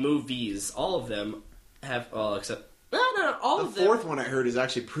 Activity movies, all of them have, except no, all The of them. fourth one I heard is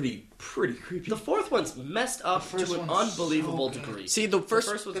actually pretty creepy. The fourth one's messed up The first to an one's unbelievable so good. degree. See, the first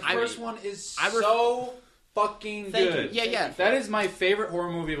was The I- first one is I ref- so fucking Thank good. you. Yeah. That is my favorite horror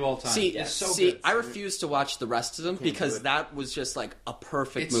movie of all time. See, it's so see, good. I refuse to watch the rest of them do because it. that was just like a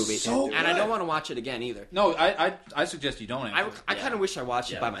perfect It's movie, so and I good. don't want to watch it again either. No, I suggest you don't. I Actually. kind of wish I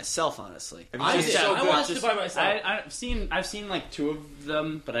watched Yeah. it by myself, honestly. I It's did. so I good. watched Just- it by myself. I've seen like 2 of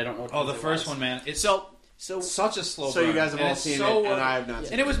them, but I don't know. What Oh, the it first was. one, man. It's So such a slow. So you burn. guys have And all it's seen so it, well- and I have not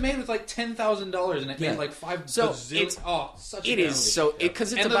seen And it was made with like $10,000, and it Yeah. made like $5 So bazillion. it's- Such a it good is movie. so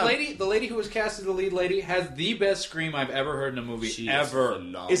because it's And about the lady who was cast as the lead lady has the best scream I've ever heard in a movie She is ever.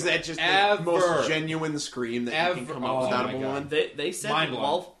 phenomenal. Is that just the Ever. most genuine scream that you can Ever. come up Oh with out my of a God. woman? They said Mind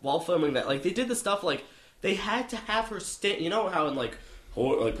blowing. while filming that, like they did the stuff like they had to have her stand. You know how in like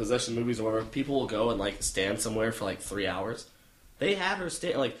horror, like possession movies or whatever, people will go and like stand somewhere for like 3 hours. They had her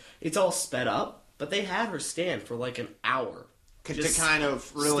stand like it's all sped up, but they had her stand for like an hour. To Just kind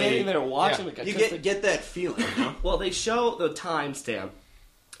of really, standing there watching the guy. you 'cause they- get that feeling. You know? well, they show the timestamp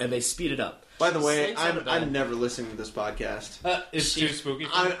and they speed it up. By the She way, sinks on the bed. I'm never listening to this podcast. It's too spooky.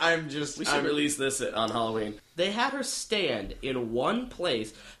 I'm just. We should I'm, release this on Halloween. They had her stand in one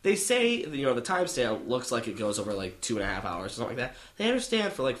place. They say, the timestamp looks like it goes over like 2.5 hours, something like that. They had her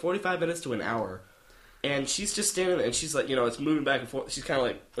stand for like 45 minutes to an hour. And she's just standing there, and she's like, it's moving back and forth. She's kind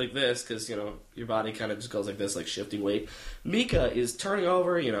of like this, because, your body kind of just goes like this, like shifting weight. Mika is turning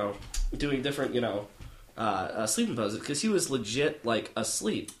over, doing different, sleeping poses, because he was legit, like,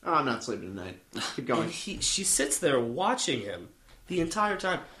 asleep. Oh, I'm not sleeping tonight. Keep going. And she sits there watching him the entire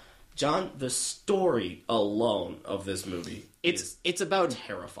time. John, the story alone of this movie is it's about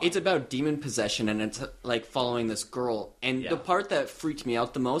terrifying. It's about demon possession, and it's like following this girl. And Yeah. the part that freaked me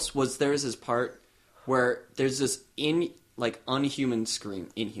out the most was there's this part where there's this inhuman scream,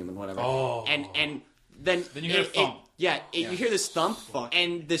 whatever. Oh. And then Then you hear a thump. You hear this thump, Fuck.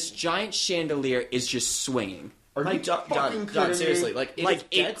 and this giant chandelier is just swinging. Are like you John, fucking kidding me? seriously, like it's Like,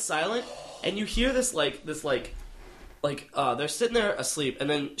 dead silent, and you hear this they're sitting there asleep, and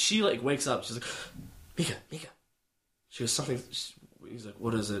then she like wakes up. She's like, Mika. She goes something. He's like,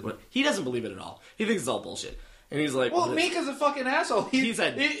 what is it? What? He doesn't believe it at all. He thinks it's all bullshit, and he's like, Well, what is- Mika's a fucking asshole. He's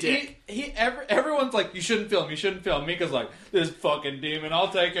a dick. Everyone's like, you shouldn't film. Mika's like, this fucking demon. I'll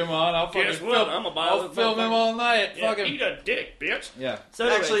take him on. I'll fucking Guess what? film. I'm a I'll violent film him motherfucker. all night. Yeah, Fucking eat a dick, bitch. yeah. So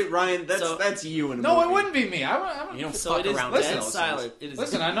anyways, Actually, Ryan, so- that's you in a No, movie. it wouldn't be me. I'm You don't so fuck it is around dead with those silent. It is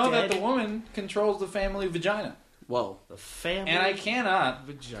Listen, I know that dead the woman controls the family vagina, Whoa. the family and I cannot,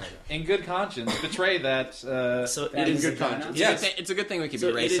 vagina. in good conscience, betray that. So That it is is a good vagina? conscience. Yes. It's a good thing we can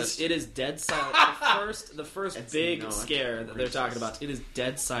So be racist. it is dead silent. The first It's big not scare that they're talking about. It is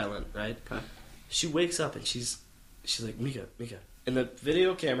dead silent, right? Okay. She wakes up and she's like, Mika, and the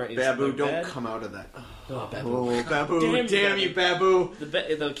video camera is Babu, in the don't bed. come out of that. Oh, Babu. Oh, Babu, Damn you, damn you, Babu.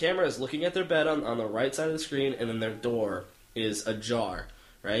 The camera is looking at their bed on the right side of the screen, and then their door is ajar,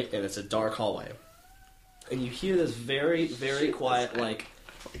 right? And it's a dark hallway. And you hear this very, very quiet, like,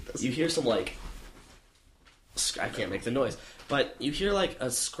 you hear some, like, I can't make the noise, but you hear, like,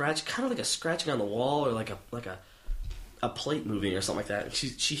 a scratch, kind of like a scratching on the wall, or like a plate moving or something like that. And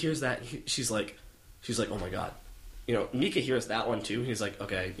she hears that, and she's like, oh my god. Mika hears that one too. He's like,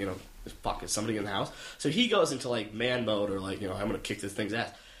 okay, fuck, is somebody in the house? So he goes into like man mode, or like, I'm gonna kick this thing's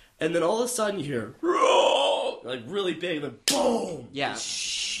ass. And then all of a sudden you hear, like really big, and then boom! Yeah.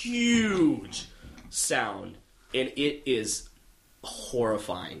 This huge sound, and it is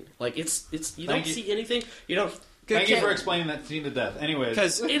horrifying. Like it's you Thank don't you. see anything. You don't. Thank you Ken. for explaining that scene to death. Anyways,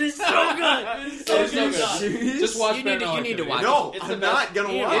 Because It is so good. It is so It is so good. good. Just watch You need to- Paranormal you need to Activity. watch No, It's I'm the not best.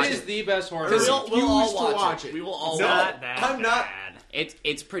 gonna watch It is it. the best horror We'll, movie. we'll all Refuse to watch, watch it. it. We will all No, watch it. I'm not.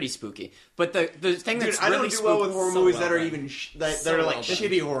 it's pretty spooky. But the thing Dude, that's I really don't do well with spooky. horror so movies well that are done. even that So are well like done.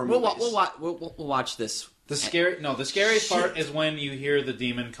 shitty horror movies. We'll watch this. The scariest part is when you hear the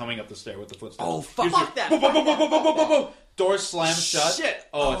demon coming up the stair with the footsteps. Oh, fuck You just that. hear boom, boom, boom, boom, boom, boom, boom, boom. Doors slam shut. Shit.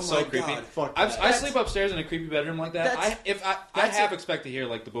 Oh, it's Oh so my creepy. God, fuck I that. sleep upstairs in a creepy bedroom like that. That's- I half expect to hear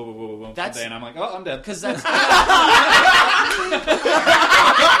like the boom, boom, boom, boom, boom That's- someday, and I'm like, oh, I'm dead. Because that's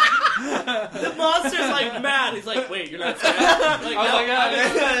The monster's like mad. He's like, wait, you're not scared? Like, I was like,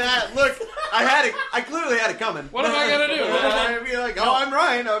 ah, Look, I clearly had it coming. what am I gonna do? I'd be like, oh, I'm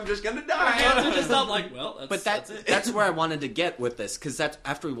Ryan. I'm just gonna die. They're just not like, well, that's it. that's where I wanted to get with this. Because that's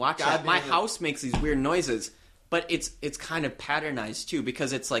after we watch God that, my damn it. house makes these weird noises. But it's kind of patternized too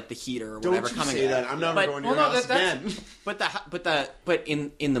because it's like the heater or Don't whatever you coming. say that. I'm never But- going to well, your no, house that's- again. But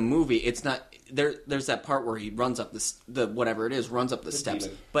in the movie, it's not there. There's that part where he runs up the whatever it is, runs up the steps.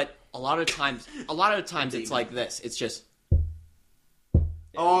 demon. But a lot of times it's like this. It's just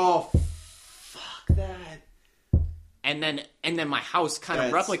Oh, fuck that. and then my house kind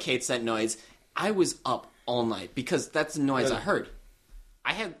of That's- replicates that noise. I was up all night because that's the noise I Good. heard.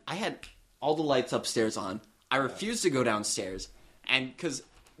 I had all the lights upstairs on. I refused to go downstairs, and because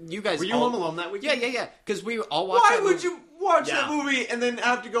you guys Were you home alone that weekend? Yeah. Because we all watched. Why that would movie. you watch Yeah. that movie and then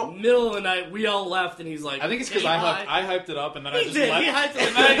have to go? Middle of the night, we all left, and he's like, I think it's because "Hey, I hyped it up, and then I He just did. left. He hyped it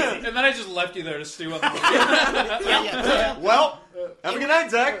and, then crazy. and then I just left you there to stew on the movie. Yeah. Well, have a good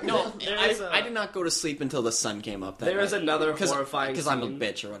night, Zach. No, There's I did not go to sleep until the sun came up. There is another horrifying because I'm a scene.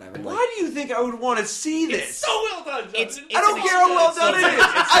 bitch or whatever. Why do you think I would want to see this? It's so well done, Justin. I don't care how well done it is.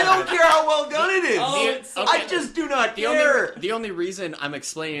 I don't care how well done it is. Oh, it's so Okay. I just do not The care. only reason I'm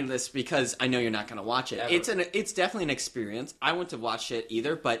explaining this because I know you're not going to watch it. Ever. It's definitely an experience. I wouldn't have watched it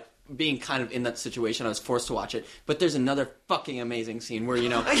either, but being kind of in that situation, I was forced to watch it. But there's another fucking amazing scene where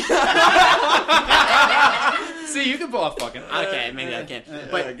See, you can pull off fucking. okay, maybe I can't.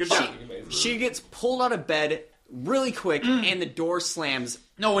 But good job. she gets pulled out of bed really quick, and the door slams.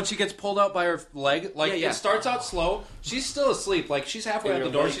 No, when she gets pulled out by her leg, like Yeah. it starts out slow. She's still asleep. Like she's halfway And out the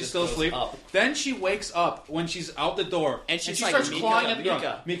your door. leg She's just still goes asleep. up. Then she wakes up when she's out the door, And she's she like, starts "Mika, clawing at the door.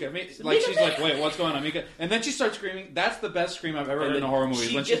 Mika." Like she's like, "Wait, what's going on, Mika?" And then she starts screaming. That's the best scream I've ever heard in a horror movie.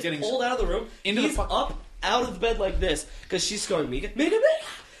 She When gets she's getting pulled out of the room. into He's the fuck- up out of the bed like this because she's going Mika, Mika, Mika,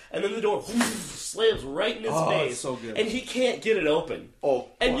 and then the door slams right in his face. it's so good. And he can't get it open. Oh,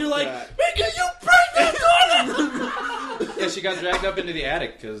 And fuck you're like, that. Mika, you break that door! Yeah, she got dragged up into the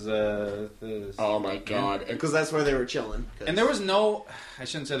attic because. Oh my god! Because that's where they were chilling. And there was no. I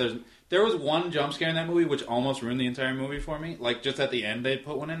shouldn't say there's. There was one jump scare in that movie which almost ruined the entire movie for me. Like just at the end, they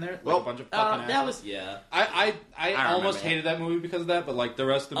put one in there. Like Well, a bunch of fucking. That assholes. was yeah. I remember almost that. hated that movie because of that, but like the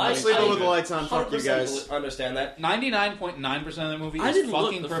rest of the I movie. sleep Sleeping I- with the lights on. Fuck you 100% guys. understand that. 99.9% of the movie is I didn't fucking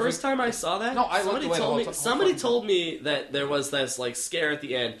look the perfect. first time I saw that. No, I looked somebody away the told whole me. time- Somebody whole told me that there was this like scare at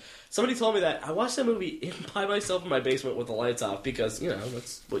the end. Somebody told me that I watched that movie by myself in my basement with the lights off because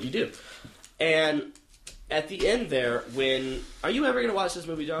that's what you do. And at the end there, are you ever gonna watch this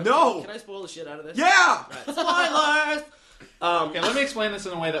movie, John? No. Can I spoil the shit out of this? Yeah. Right. Spoilers. Okay, let me explain this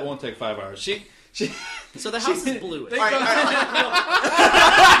in a way that won't take 5 hours. She So the house is blue. They All right, go- all right.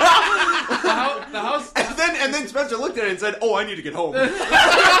 the house. And then Spencer looked at it and said, "Oh, I need to get home." Oh,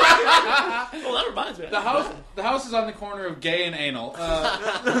 that reminds me. The house is on the corner of gay and anal.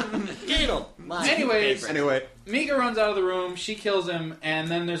 Ganel. Anyways, Anyway, Mika runs out of the room. She kills him, and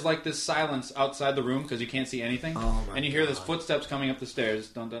then there's like this silence outside the room because you can't see anything. Oh my and you hear this footsteps coming up the stairs.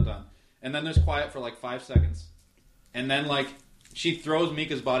 Dun dun dun. And then there's quiet for like 5 seconds, and then like she throws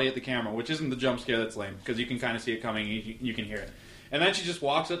Mika's body at the camera, which isn't the jump scare that's lame because you can kind of see it coming. You can hear it. And then she just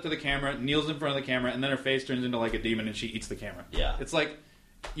walks up to the camera, kneels in front of the camera, and then her face turns into like a demon, and she eats the camera. Yeah. It's like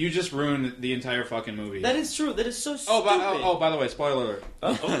you just ruined the entire fucking movie. That is true. That is so stupid. By the way, spoiler alert.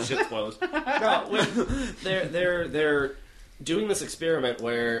 Oh shit, spoilers. No, when they're doing this experiment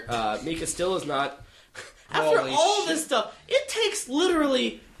where Mika still is not. After Holy all shit. this stuff, it takes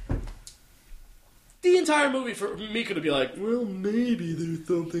literally the entire movie for Mika to be like, well, maybe there's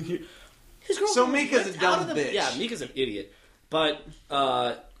something here. His girlfriend So Mika's ripped a dumb out of the- bitch. Yeah, Mika's an idiot. But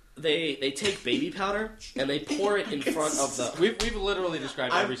they take baby powder and they pour it in front of the. We've literally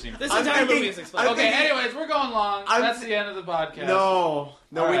described every scene. This I'm entire thinking- movie is explained. I'm Okay, thinking- anyways, we're going long. That's the end of the podcast. no, All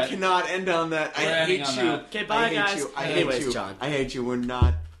we right. cannot end on that. We're I ending hate on you. that. Okay, bye, I hate guys. you. I Anyways, hate you. John. I hate you. We're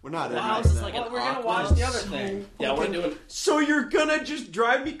not. The ending house on is that. like an We're gonna awkward- watch the other thing. Yeah, we're doing. So you're gonna just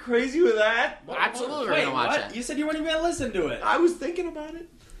drive me crazy with that? Absolutely, we're gonna watch it. You said you weren't even gonna listen to it. I was thinking about it.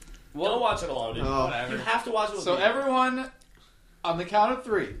 Don't watch it alone, dude. Oh. You have to watch it with So me. everyone, on the count of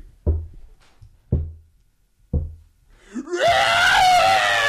 3.